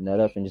to nut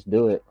up and just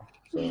do it.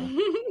 So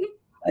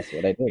that's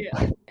what I did.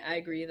 Yeah, I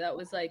agree. That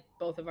was like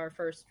both of our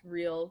first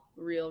real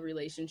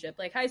relationship.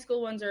 Like high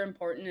school ones are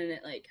important and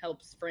it like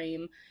helps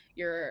frame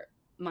your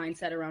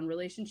mindset around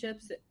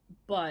relationships,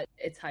 but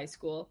it's high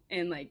school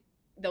and like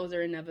those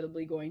are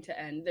inevitably going to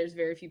end. There's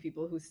very few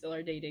people who still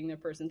are dating their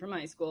person from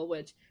high school,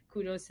 which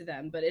kudos to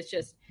them, but it's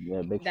just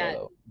Yeah, big shout that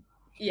out.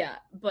 yeah,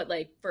 but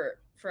like for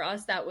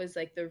us that was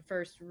like the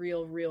first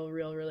real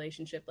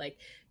relationship. Like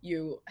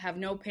you have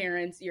no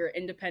parents, you're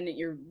independent,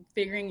 you're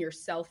figuring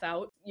yourself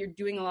out, you're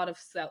doing a lot of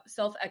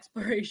self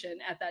exploration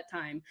at that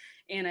time,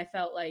 and I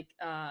felt like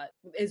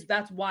is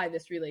that's why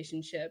this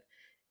relationship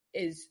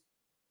is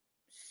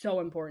so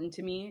important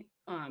to me,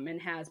 and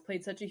has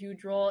played such a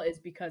huge role, is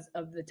because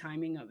of the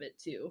timing of it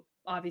too.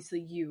 Obviously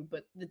you,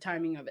 but the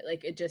timing of it,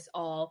 like it just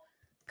all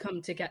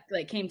came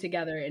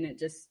together, and it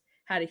just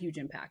had a huge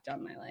impact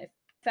on my life.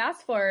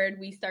 Fast forward,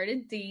 we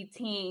started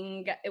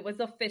dating. It was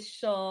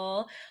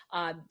official.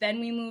 Then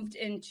we moved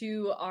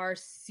into our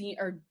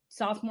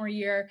sophomore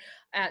year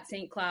at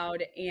St.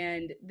 Cloud,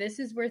 and this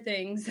is where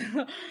things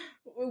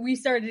we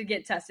started to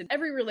get tested.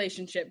 Every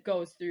relationship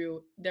goes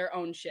through their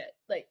own shit.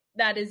 Like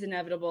that is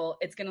inevitable.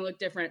 It's going to look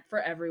different for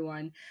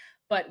everyone.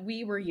 But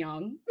we were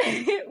young.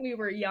 We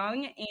were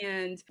young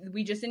and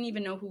we just didn't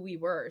even know who we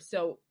were.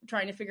 So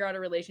trying to figure out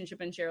a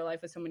relationship and share a life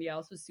with somebody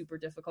else was super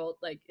difficult.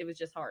 Like it was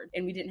just hard.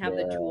 And we didn't have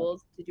the Yeah.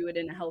 tools to do it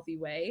in a healthy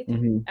way.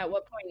 Mm-hmm. At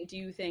what point do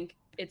you think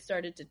it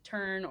started to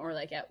turn, or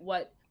like at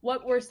what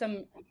what were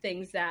some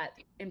things that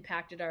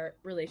impacted our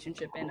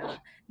relationship in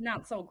a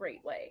not so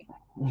great way?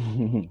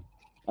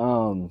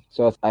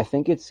 So I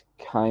think it's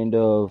kind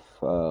of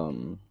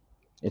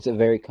it's a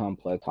very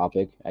complex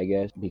topic, I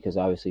guess, because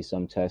obviously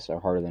some tests are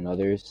harder than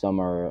others. Some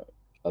are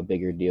a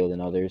bigger deal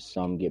than others.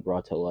 Some get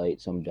brought to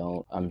light, some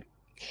don't. I'm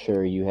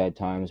sure you had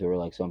times where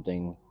like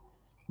something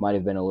might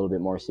have been a little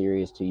bit more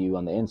serious to you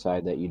on the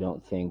inside that you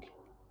don't think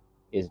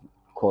is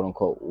quote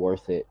unquote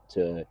worth it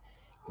to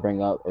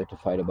bring up or to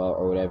fight about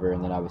or whatever.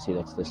 And then obviously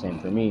that's the same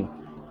for me.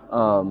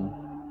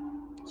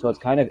 So it's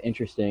kind of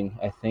interesting.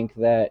 I think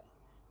that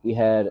we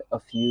had a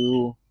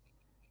few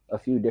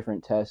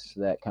different tests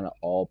that kind of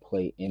all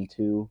play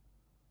into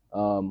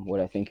what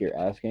I think you're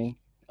asking.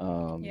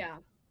 Um, Yeah.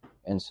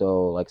 and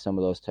so like some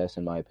of those tests,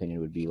 in my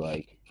opinion, would be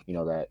like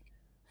that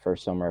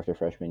first summer after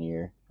freshman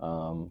year,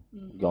 going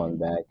Mm-hmm.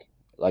 back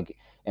like.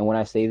 And when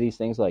I say these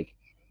things, like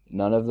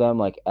none of them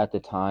like at the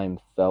time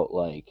felt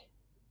like,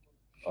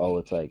 oh,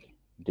 it's like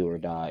do or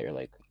die or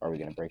like are we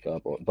gonna break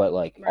up, or but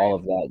like all Right.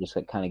 of that just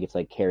like kind of gets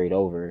like carried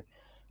over,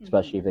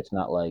 Mm-hmm. especially if it's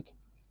not like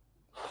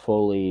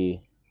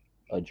fully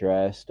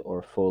addressed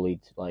or fully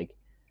like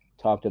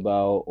talked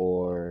about,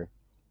 or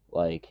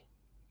like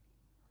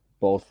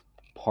both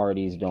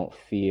parties don't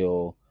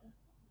feel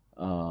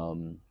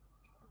um,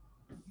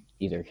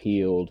 either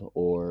healed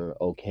or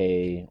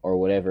okay or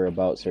whatever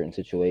about certain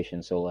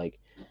situations. So like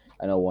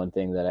I know one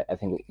thing that I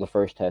think the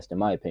first test, in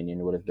my opinion,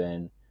 would have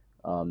been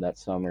that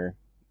summer,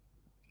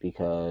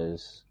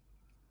 because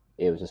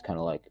it was just kind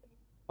of like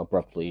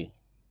abruptly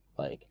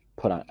like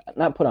put on,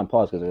 not put on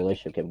pause because the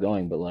relationship kept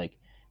going, but like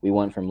we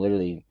went from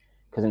literally,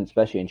 because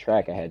especially in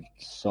track I had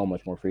so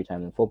much more free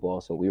time than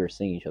football, so we were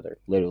seeing each other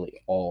literally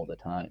all the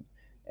time.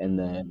 And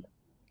Mm-hmm. then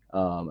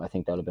I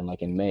think that would have been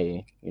like in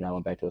May. I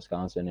went back to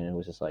Wisconsin and it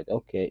was just like,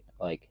 okay,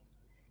 like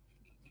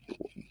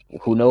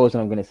who knows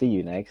when I'm going to see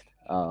you next.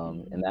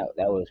 And Mm-hmm.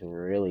 that was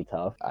really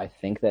tough. I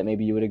think that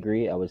maybe you would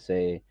agree. I would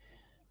say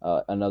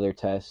another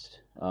test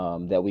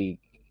that we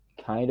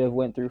kind of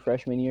went through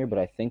freshman year, but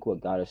I think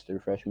what got us through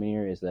freshman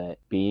year is that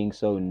being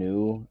so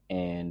new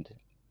and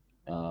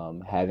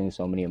having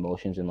so many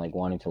emotions and like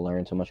wanting to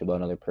learn so much about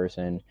another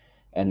person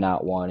and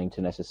not wanting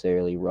to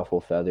necessarily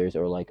ruffle feathers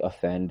or like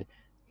offend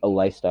a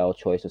lifestyle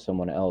choice of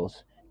someone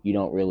else, you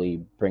don't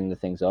really bring the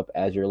things up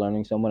as you're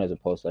learning someone as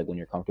opposed to like when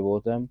you're comfortable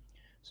with them.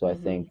 So I Mm-hmm.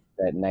 think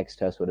that next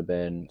test would have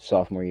been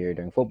sophomore year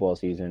during football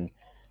season.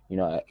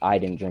 I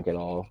didn't drink at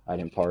all. I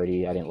didn't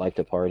party. I didn't like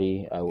to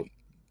party.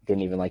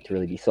 Didn't even like to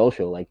really be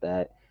social like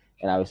that.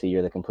 And obviously,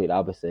 you're the complete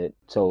opposite.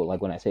 So,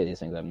 like when I say these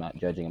things, I'm not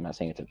judging. I'm not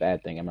saying it's a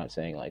bad thing. I'm not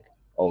saying like,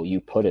 oh, you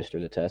put us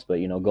through the test, but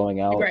going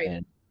out Right.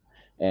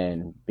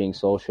 and being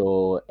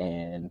social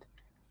and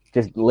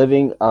just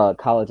living a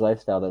college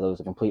lifestyle that was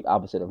a complete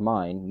opposite of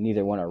mine.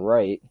 Neither one are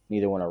right,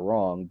 neither one are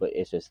wrong, but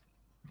it's just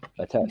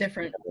a test. You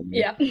Different. know what I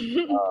mean? Yeah.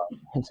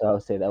 And so I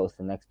would say that was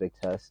the next big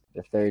test.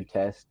 The third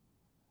test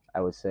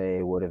I would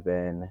say would have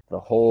been the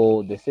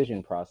whole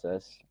decision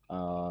process,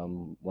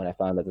 when I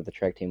found out that the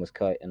track team was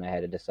cut and I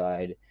had to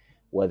decide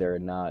whether or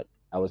not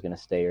I was going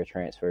to stay or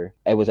transfer.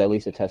 It was at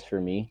least a test for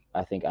me.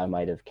 I think I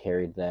might have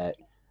carried that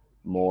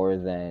more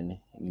than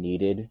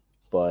needed,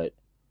 but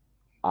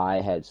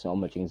I had so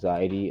much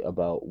anxiety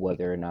about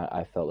whether or not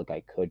I felt like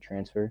I could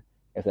transfer,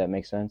 if that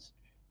makes sense,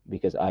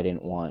 because I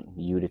didn't want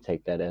you to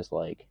take that as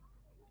like,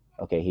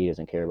 okay, he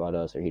doesn't care about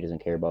us or he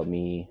doesn't care about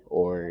me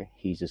or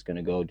he's just going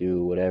to go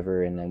do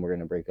whatever and then we're going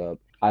to break up.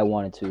 I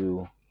wanted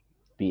to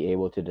be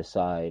able to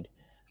decide,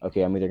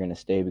 okay, I'm either going to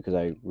stay because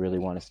I really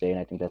want to stay and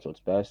I think that's what's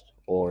best,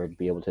 or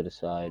be able to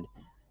decide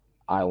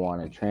I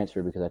want to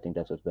transfer because I think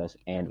that's what's best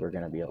and we're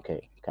going to be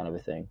okay, kind of a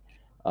thing.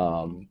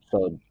 Mm-hmm.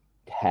 So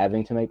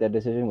having to make that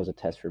decision was a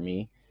test for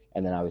me.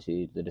 And then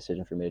obviously the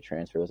decision for me to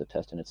transfer was a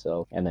test in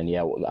itself. And then,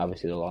 yeah,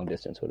 obviously the long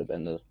distance would have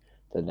been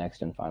the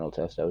next and final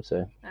test, I would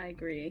say. I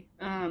agree.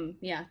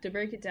 Yeah, to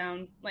break it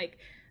down, like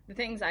the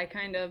things I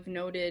kind of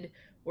noted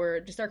were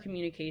just our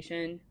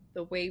communication.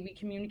 The way we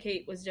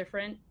communicate was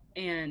different.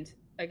 And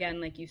again,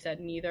 like you said,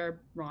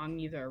 neither wrong,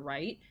 neither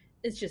right.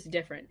 It's just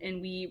different.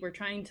 And we were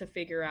trying to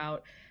figure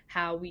out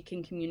how we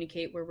can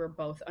communicate where we're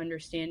both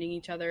understanding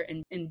each other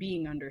and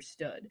being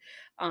understood.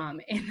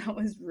 And that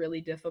was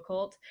really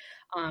difficult.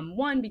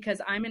 One,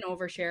 because I'm an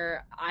overshare,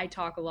 I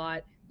talk a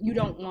lot. You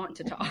don't want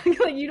to talk.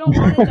 Like you don't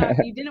want to talk.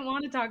 You didn't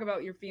want to talk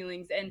about your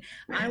feelings. And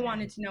I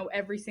wanted to know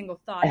every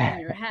single thought in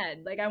your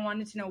head. Like I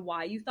wanted to know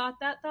why you thought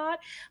that thought,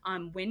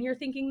 when you're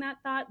thinking that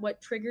thought,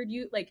 what triggered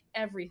you, like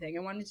everything.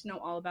 I wanted to know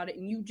all about it.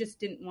 And you just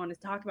didn't want to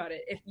talk about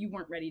it if you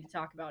weren't ready to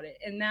talk about it.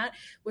 And that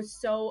was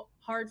so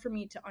hard for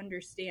me to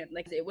understand.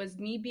 Like it was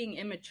me being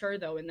immature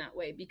though in that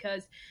way,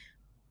 because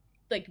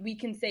like we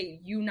can say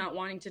you not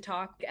wanting to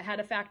talk had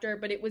a factor,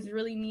 but it was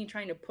really me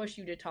trying to push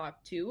you to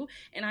talk too.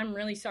 And I'm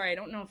really sorry. I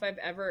don't know if I've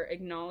ever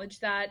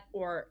acknowledged that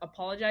or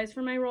apologized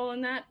for my role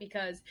in that,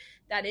 because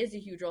that is a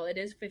huge role. It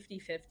is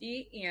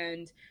 50-50.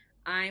 And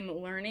I'm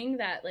learning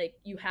that like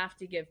you have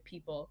to give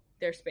people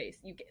their space.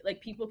 Like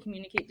people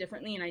communicate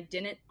differently, and I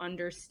didn't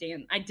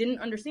understand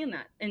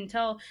that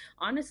until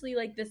honestly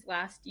like this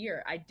last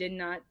year. I did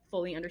not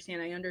fully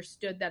understand. I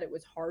understood that it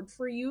was hard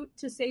for you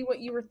to say what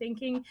you were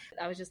thinking.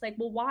 I was just like,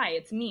 well, why?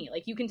 It's me.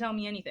 Like you can tell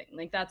me anything.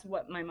 Like that's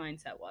what my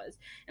mindset was.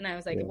 And I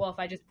was like, well, if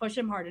I just push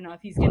him hard enough,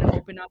 he's gonna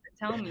open up and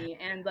tell me.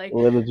 And like,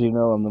 little did you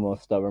know, I'm the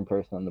most stubborn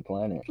person on the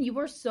planet. you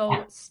were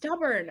so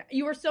stubborn.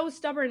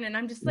 And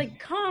I'm just like,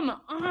 come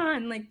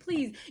on, like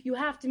please, you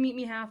have to meet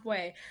me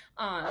halfway.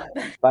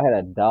 If I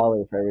had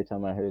 $1 for every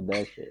time I heard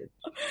that shit.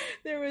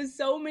 There was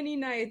so many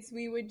nights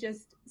we would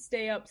just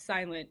stay up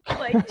silent,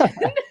 like just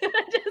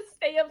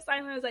stay up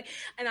silent. I was like,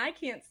 and I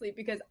can't sleep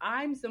because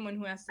I'm someone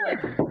who has to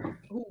like,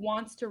 who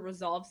wants to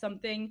resolve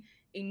something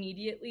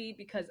immediately,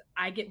 because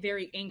I get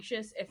very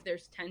anxious if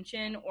there's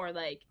tension or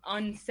like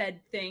unsaid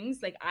things.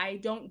 Like I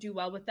don't do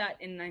well with that,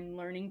 and I'm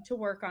learning to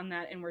work on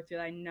that and work through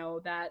that. I know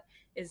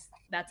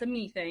that's a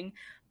me thing,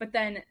 but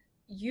then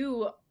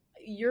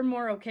you're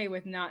more okay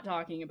with not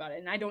talking about it,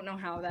 and I don't know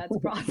how that's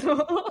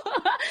possible.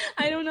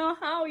 I don't know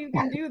how you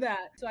can do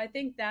that. So I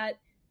think that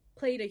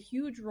played a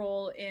huge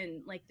role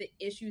in like the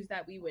issues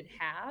that we would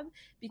have,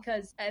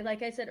 because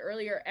like I said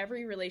earlier,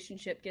 every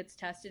relationship gets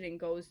tested and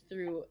goes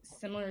through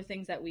similar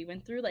things that we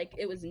went through. Like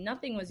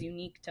nothing was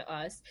unique to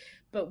us,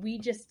 but we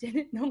just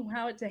didn't know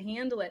how to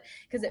handle it,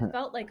 because it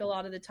felt like a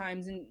lot of the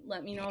times, and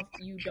let me know if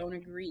you don't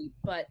agree,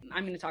 but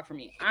I'm going to talk for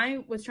me.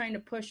 I was trying to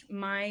push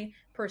my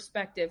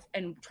perspective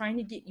and trying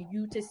to get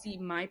you to see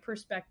my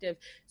perspective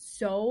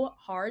so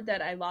hard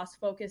that I lost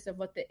focus of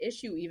what the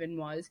issue even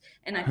was.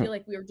 And I feel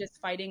like we were just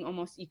fighting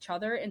almost each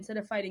other instead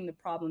of fighting the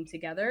problem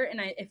together. And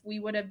if we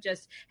would have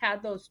just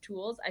had those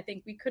tools, I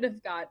think we could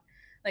have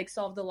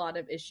solved a lot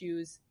of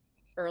issues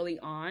early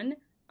on.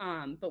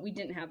 But we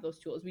didn't have those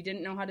tools. We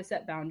didn't know how to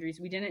set boundaries.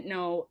 We didn't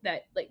know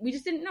that, we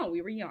just didn't know.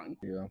 We were young.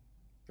 Yeah.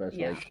 That's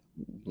like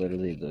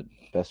literally the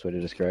best way to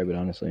describe it,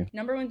 honestly.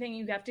 Number one thing,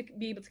 you have to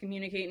be able to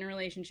communicate in a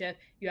relationship.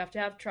 You have to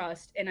have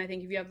trust. And I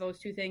think if you have those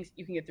two things,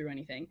 you can get through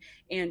anything.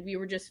 And we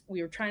were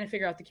trying to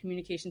figure out the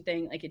communication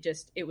thing. Like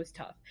it was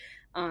tough.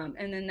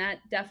 And then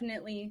that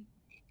definitely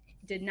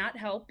did not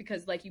help,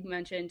 because like you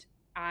mentioned,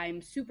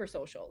 I'm super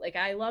social. Like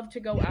I love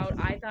to go out.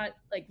 I thought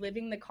like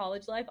living the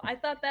college life, I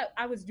thought that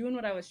I was doing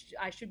what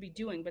I should be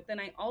doing. But then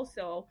I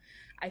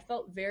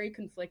felt very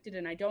conflicted,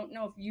 and I don't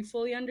know if you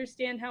fully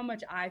understand how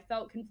much I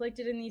felt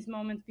conflicted in these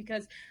moments,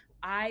 because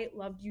I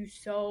loved you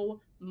so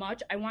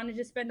much. I wanted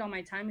to spend all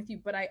my time with you,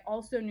 but I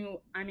also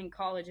knew I'm in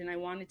college and I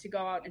wanted to go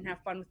out and have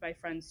fun with my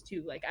friends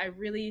too. Like I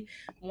really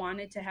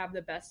wanted to have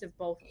the best of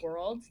both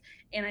worlds.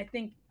 And I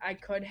think I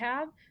could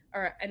have,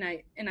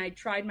 and I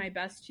tried my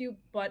best to,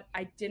 but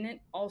I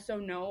didn't also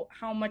know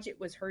how much it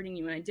was hurting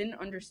you. And I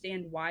didn't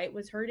understand why it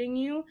was hurting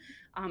you.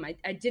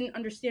 I didn't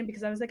understand,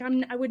 because I was like,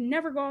 I would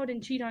never go out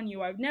and cheat on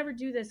you. I would never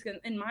do this.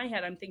 In my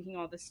head, I'm thinking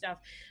all this stuff,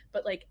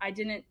 but like, I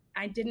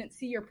didn't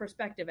see your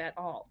perspective at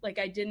all. Like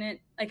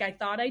I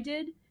thought I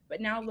did,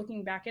 but now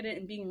looking back at it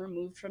and being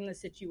removed from the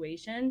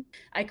situation,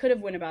 I could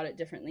have went about it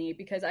differently,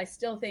 because I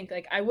still think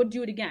like I would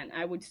do it again.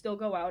 I would still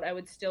go out. I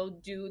would still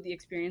do the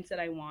experience that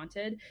I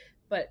wanted,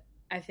 but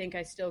I think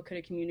I still could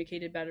have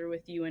communicated better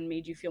with you and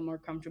made you feel more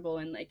comfortable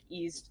and like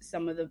eased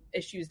some of the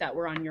issues that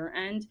were on your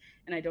end.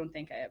 And I don't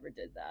think I ever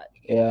did that.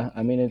 Yeah,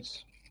 I mean,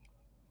 it's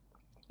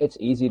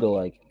easy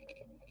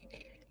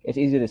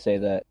to say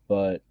that,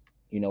 but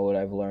you know what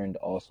I've learned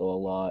also a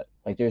lot,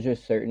 like there's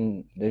just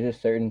certain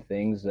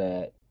things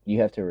that you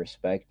have to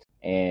respect,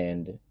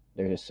 and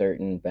there's a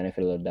certain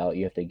benefit of the doubt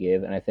you have to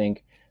give. And I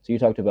think, so you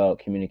talked about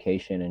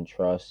communication and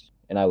trust,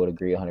 and I would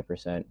agree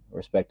 100%.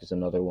 Respect is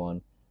another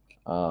one.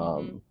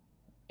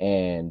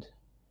 And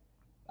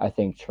I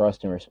think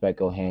trust and respect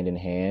go hand in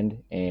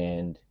hand,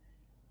 and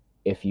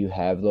if you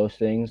have those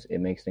things, it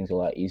makes things a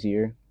lot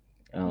easier.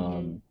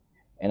 And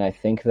I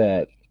think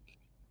that,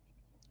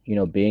 you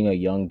know, being a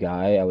young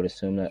guy, I would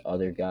assume that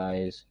other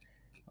guys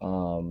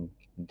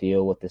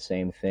deal with the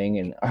same thing,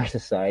 and our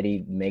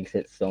society makes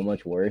it so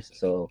much worse.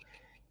 So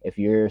if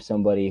you're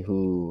somebody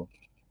who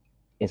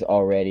is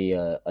already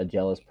a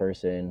jealous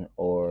person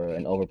or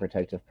an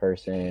overprotective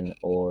person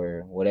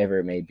or whatever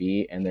it may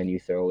be, and then you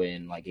throw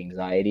in like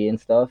anxiety and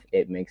stuff,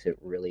 it makes it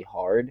really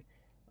hard,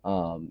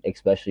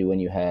 especially when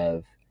you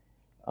have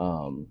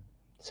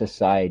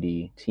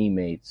society,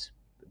 teammates,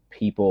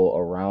 people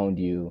around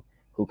you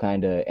who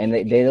kind of, and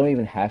they don't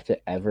even have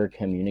to ever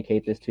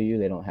communicate this to you.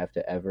 They don't have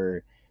to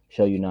ever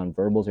show you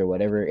nonverbals or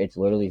whatever. It's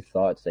literally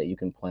thoughts that you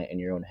can plant in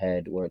your own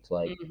head, where it's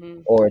like,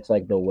 or it's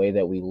like the way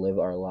that we live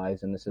our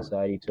lives in the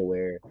society, to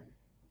where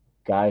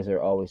guys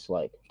are always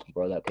like,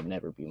 bro, that could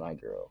never be my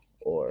girl,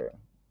 or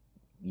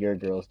your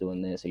girl's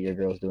doing this or your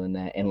girl's doing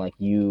that. And like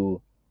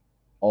you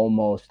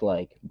almost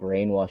like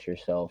brainwash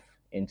yourself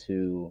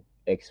into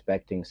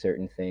expecting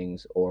certain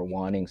things or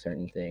wanting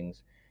certain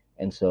things.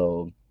 And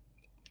so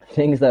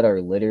things that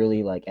are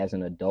literally like, as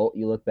an adult,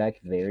 you look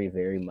back, very,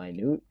 very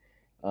minute,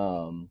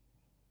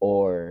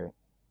 or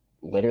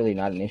literally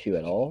not an issue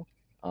at all.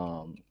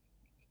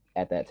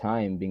 At that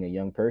time, being a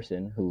young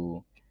person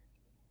who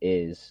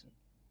is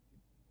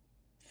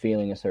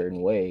feeling a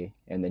certain way,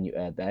 and then you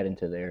add that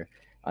into there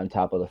on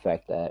top of the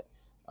fact that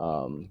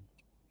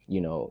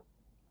you know,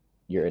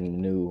 you're in a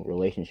new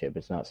relationship.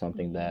 It's not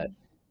something that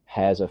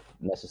has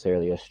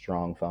necessarily a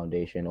strong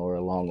foundation or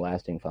a long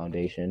lasting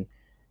foundation.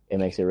 It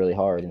makes it really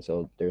hard. And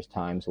so there's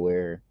times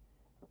where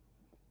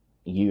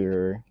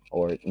you're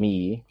or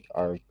me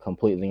are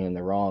completely in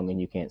the wrong,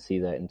 and you can't see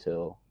that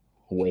until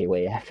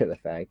way after the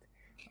fact.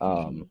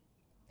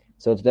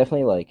 So it's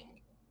definitely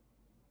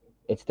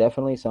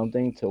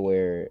something to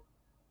where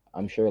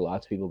I'm sure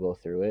lots of people go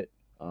through it.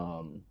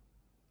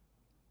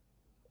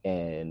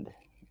 And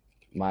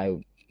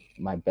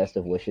my best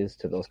of wishes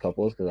to those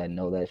couples, because I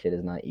know that shit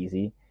is not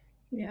easy.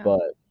 Yeah.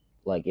 But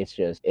like it's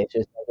just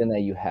something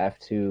that you have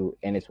to,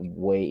 and it's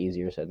way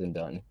easier said than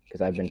done,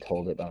 because I've been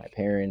told it by my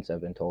parents,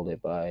 I've been told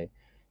it by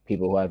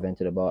people who I've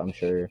vented about. I'm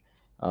sure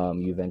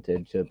you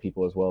vented to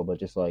people as well, but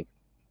just like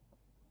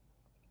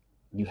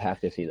you have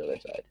to see the other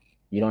side.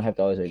 You don't have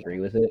to always agree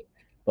with it,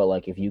 but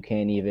like if you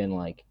can't even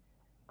like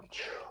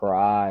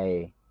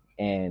try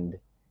and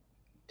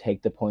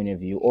take the point of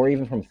view, or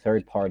even from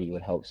third party,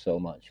 would help so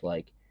much.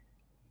 Like,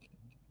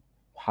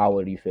 how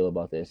would you feel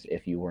about this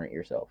if you weren't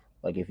yourself?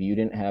 Like, if you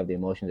didn't have the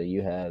emotions that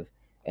you have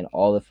and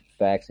all the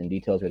facts and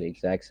details are the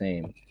exact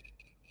same,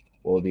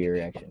 what would be your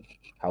reaction?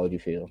 How would you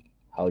feel?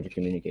 How would you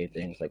communicate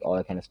things? Like, all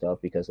that kind of stuff.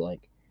 Because,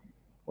 like,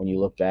 when you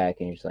look back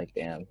and you're just like,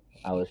 damn,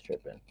 I was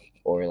tripping.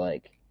 Or,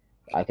 like,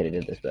 I could have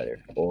did this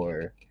better.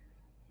 Or,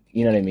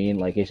 you know what I mean?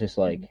 Like, it's just,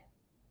 like,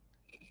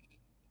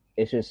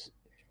 it's just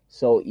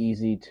so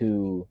easy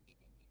to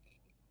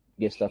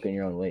get stuck in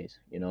your own ways,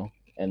 you know?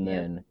 And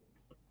then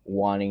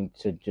wanting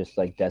to just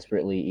like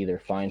desperately either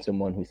find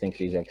someone who thinks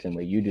the exact same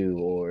way you do,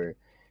 or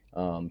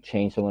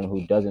change someone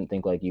who doesn't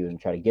think like you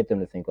and try to get them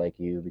to think like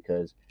you.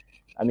 Because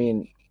I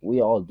mean, we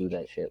all do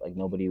that shit. Like,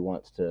 no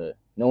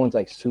one's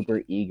like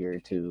super eager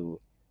to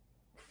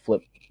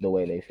flip the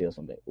way they feel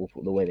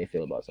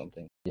about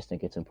something. I just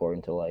think it's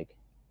important to, like,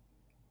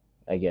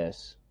 I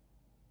guess,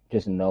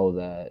 just know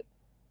that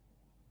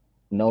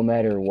no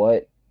matter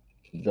what,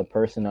 the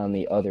person on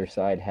the other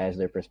side has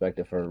their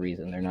perspective for a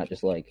reason. They're not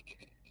just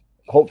like,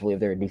 hopefully if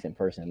they're a decent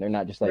person, they're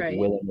not just like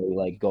willingly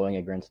like going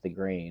against the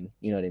grain.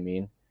 You know what I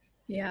mean?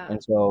 Yeah.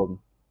 And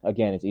so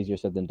again, it's easier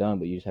said than done,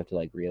 but you just have to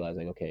like realize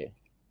like, okay,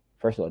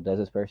 first of all, does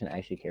this person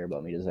actually care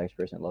about me? Does this next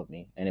person love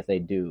me? And if they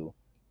do,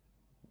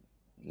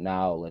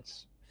 now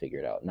let's figure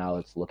it out. Now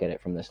let's look at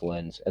it from this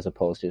lens, as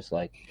opposed to just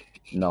like,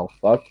 no,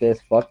 fuck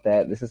this, fuck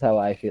that. This is how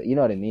I feel. You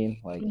know what I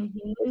mean? Like,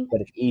 but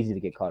it's easy to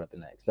get caught up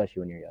in that, especially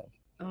when you're young.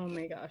 Oh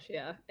my gosh,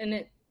 yeah.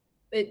 And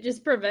it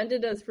just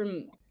prevented us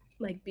from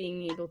like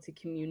being able to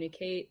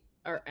communicate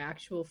our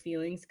actual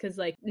feelings, because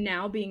like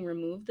now being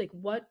removed, like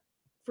what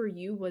for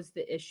you was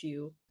the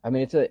issue? I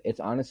mean, it's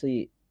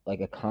honestly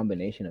like a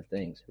combination of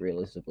things,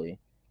 realistically.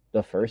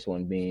 The first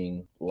one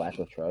being lack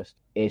of trust.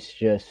 It's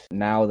just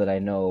now that I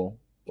know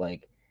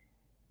like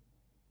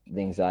the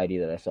anxiety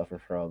that I suffer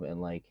from,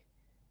 and like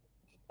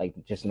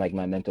just like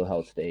my mental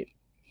health state,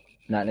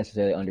 not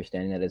necessarily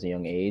understanding that as a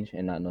young age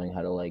and not knowing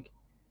how to like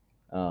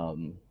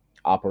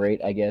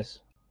operate, I guess.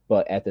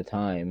 But at the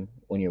time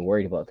when you're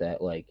worried about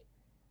that, like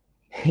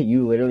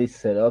you literally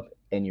sit up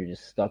and you're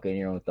just stuck in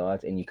your own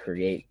thoughts, and you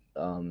create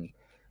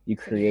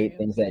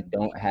things that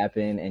don't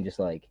happen, and just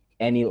like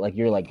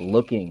you're like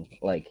looking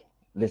like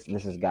this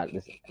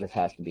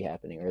has to be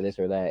happening, or this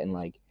or that, and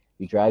like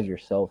you drive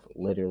yourself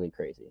literally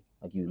crazy.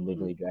 Like you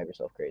literally drive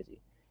yourself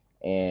crazy,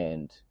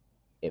 and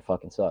it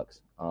fucking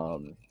sucks.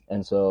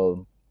 And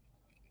so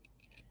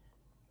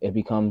it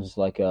becomes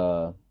like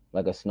a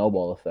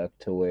snowball effect,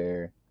 to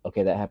where,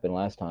 okay, that happened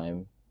last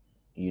time,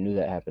 you knew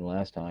that happened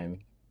last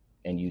time,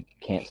 and you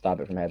can't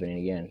stop it from happening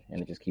again,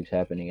 and it just keeps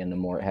happening. And the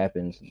more it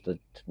happens, the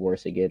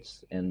worse it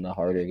gets, and the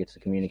harder it gets to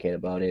communicate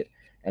about it.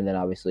 And then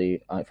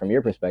obviously, from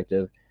your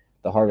perspective,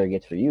 the harder it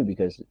gets for you,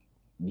 because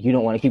you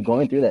don't want to keep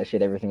going through that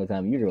shit every single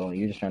time you're going.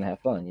 You're just trying to have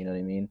fun, you know what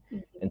I mean?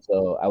 And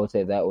so I would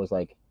say that was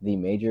like the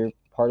major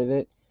part of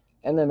it.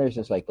 And then there's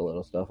just like the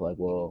little stuff, like,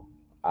 well,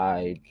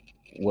 I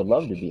would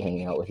love to be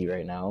hanging out with you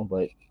right now,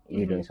 but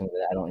you're doing something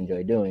that I don't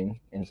enjoy doing,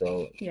 and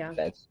so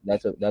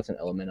that's an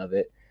element of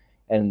it.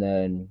 And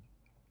then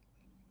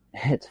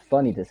it's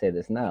funny to say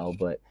this now,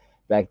 but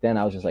back then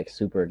I was just like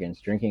super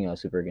against drinking. I was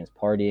super against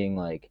partying,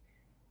 like,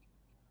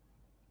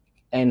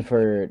 and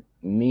for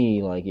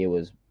me, like, it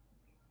was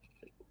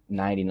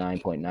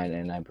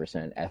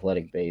 99.999%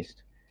 athletic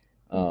based.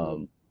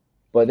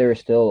 But there was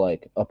still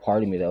like a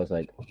part of me that was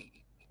like,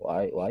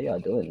 why y'all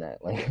doing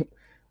that? Like,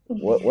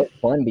 what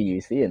fun do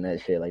you see in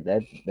that shit? Like,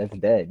 that's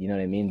dead. You know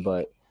what I mean?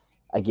 But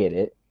I get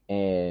it.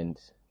 And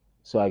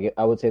so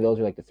I would say those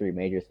are like the three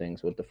major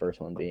things, with the first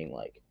one being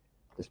like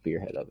the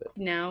spearhead of it.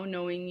 Now,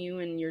 knowing you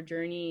and your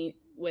journey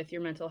with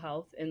your mental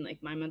health and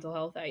like my mental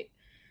health, I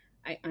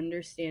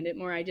understand it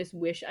more. I just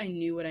wish I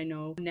knew what I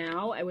know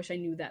now. I wish I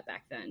knew that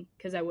back then,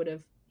 because I would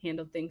have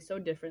handled things so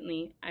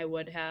differently. I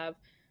would have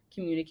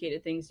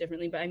communicated things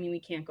differently, but I mean, we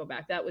can't go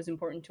back. That was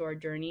important to our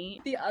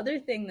journey. The other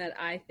thing that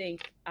I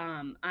think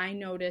I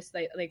noticed,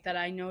 like that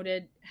I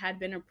noted had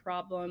been a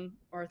problem,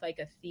 or like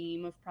a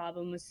theme of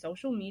problem, was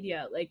social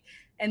media. Like,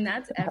 and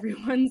that's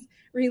everyone's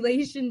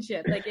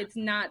relationship. Like, it's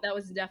not, that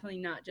was definitely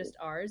not just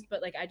ours,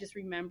 but like, I just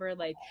remember,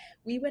 like,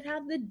 we would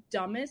have the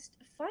dumbest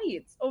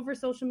fights over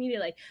social media.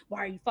 Like,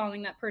 why are you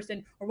following that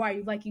person? Or why are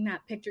you liking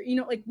that picture? You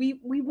know, like we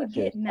would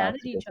get mad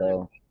at each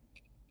other.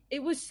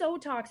 It was so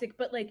toxic,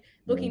 but like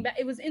looking back,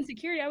 it was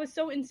insecurity. I was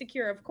so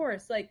insecure, of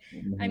course. Like,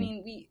 I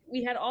mean,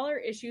 we had all our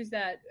issues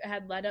that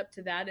had led up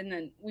to that, and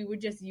then we would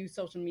just use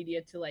social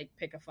media to like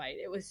pick a fight.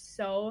 It was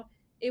so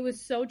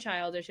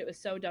childish. It was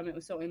so dumb. It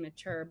was so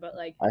immature. But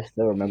like, I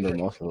still remember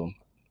most of them.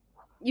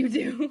 You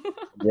do?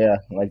 Yeah,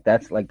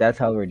 that's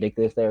how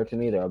ridiculous they are to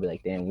me. I'll be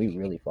like, damn, we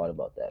really fought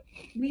about that.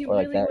 We or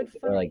really would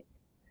fight. Or like,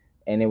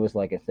 and it was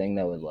like a thing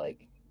that would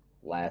like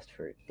last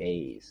for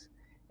days.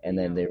 And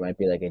then there might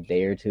be like a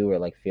day or two where it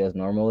like feels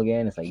normal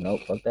again. It's like,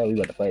 nope, fuck that. We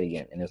about to fight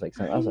again. And it's like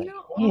something. I was like,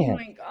 damn. Oh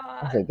my god.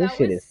 I was like, this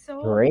shit is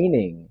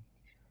draining.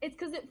 It's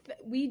because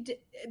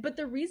but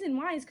the reason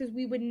why is because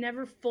we would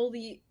never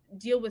fully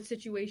deal with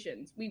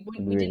situations. We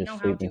didn't know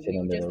how to.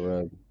 Under the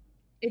rug.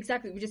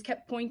 Exactly. We just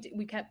kept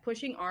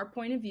pushing our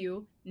point of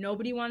view.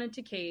 Nobody wanted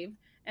to cave,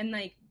 and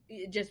like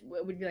it just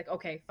would be like,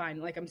 okay,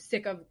 fine. Like, I'm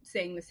sick of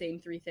saying the same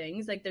three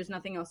things. Like, there's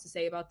nothing else to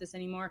say about this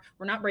anymore.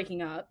 We're not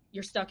breaking up.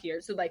 You're stuck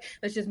here. So like,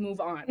 let's just move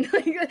on.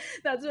 Like,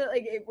 that's what,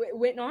 like, it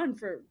went on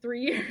for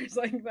 3 years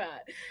like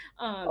that.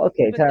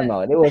 Okay, time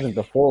out. It wasn't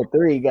the full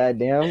 3,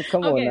 goddamn.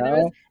 Come on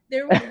now.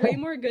 There was way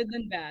more good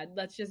than bad.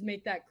 Let's just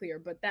make that clear.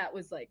 But that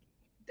was like,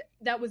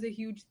 that was a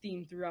huge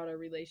theme throughout our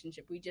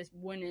relationship. We just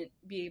wouldn't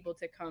be able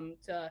to come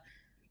to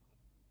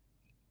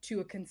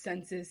a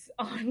consensus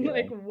on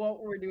like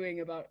what we're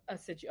doing about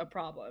a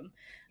problem.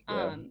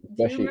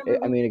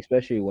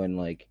 Especially when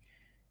like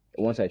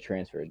once I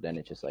transferred, then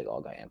it just like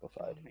all got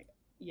amplified.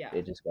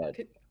 It just got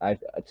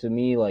to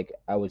me, like,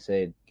 I would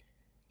say,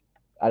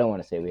 I don't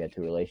want to say we had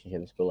 2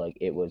 relationships, but like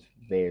it was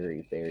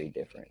very, very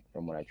different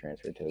from when I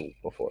transferred to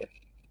before.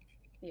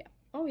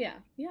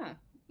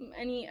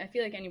 I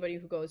feel like anybody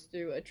who goes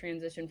through a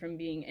transition from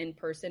being in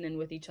person and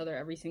with each other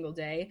every single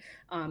day.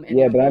 I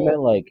meant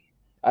like,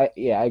 I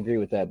agree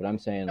with that, but I'm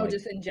saying like,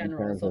 just in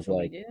general, in terms social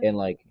of like, media? and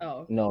like,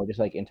 no, just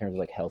like in terms of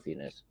like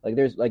healthiness. Like,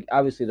 there's like,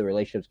 obviously the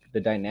relationships, the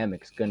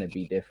dynamic's gonna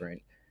be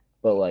different,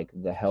 but like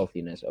the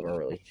healthiness of our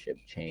relationship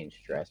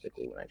changed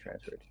drastically when I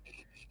transferred.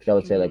 Because I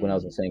would say like when I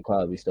was in St.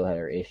 Cloud, we still had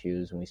our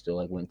issues and we still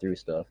like went through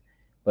stuff,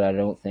 but I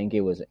don't think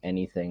it was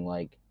anything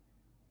like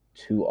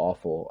too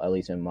awful, at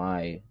least in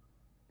my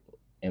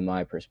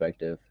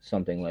perspective,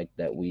 something like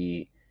that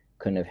we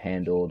couldn't have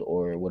handled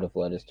or would have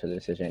led us to the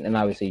decision. And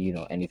obviously, you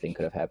know, anything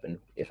could have happened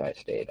if I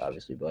stayed,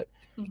 obviously, but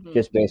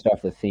just based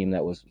off the theme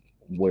that was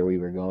where we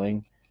were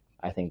going,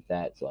 I think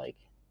that's like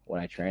when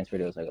I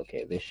transferred, it was like,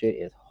 okay, this shit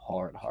is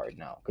hard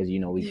now, because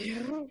you know we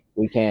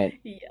can't.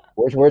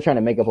 We're trying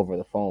to make up over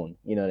the phone.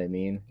 You know what I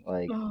mean?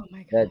 Like, oh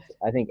my God.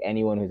 I think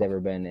anyone who's ever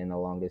been in a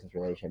long distance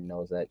relationship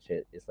knows that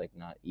shit is like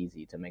not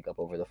easy to make up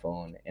over the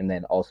phone, and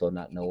then also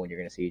not know when you're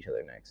gonna see each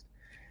other next.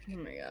 Oh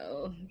my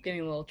God, I'm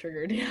getting a little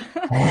triggered.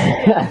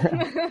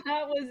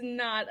 That was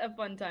not a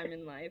fun time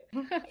in life.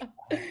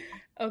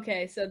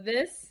 Okay, so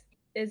this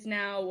is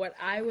now what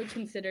I would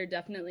consider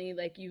definitely,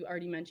 like you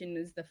already mentioned,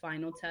 is the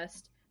final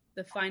test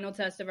of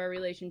our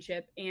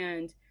relationship.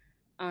 And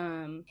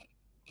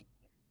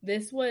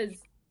this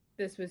was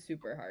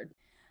super hard.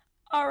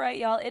 All right,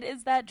 y'all, it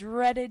is that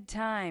dreaded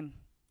time.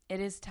 It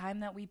is time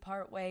that we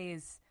part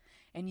ways,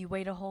 and you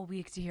wait a whole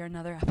week to hear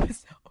another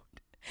episode.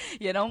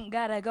 You don't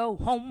gotta go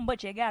home,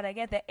 but you gotta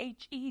get the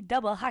HE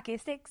double hockey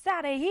sticks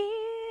out of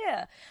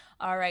here.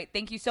 All right.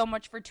 Thank you so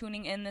much for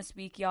tuning in this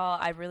week, y'all.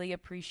 I really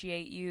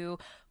appreciate you.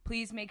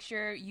 Please make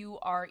sure you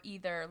are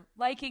either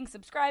liking,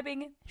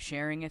 subscribing,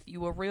 sharing if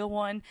you a real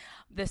one,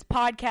 this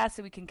podcast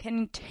so we can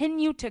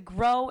continue to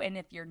grow. And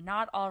if you're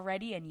not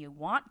already and you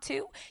want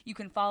to, you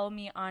can follow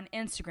me on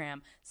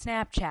Instagram,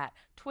 Snapchat,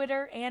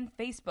 Twitter, and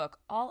Facebook,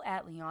 all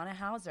at Leona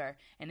Hauser.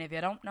 And if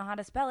you don't know how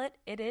to spell it,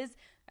 it is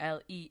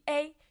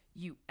LeAUNAHAUSER.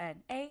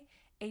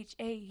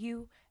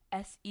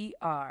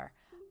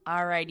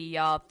 Alrighty,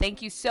 y'all.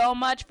 Thank you so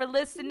much for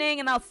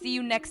listening, and I'll see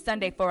you next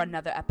Sunday for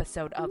another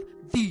episode of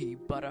the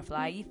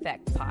Butterfly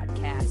Effect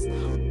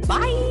Podcast.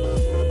 Bye!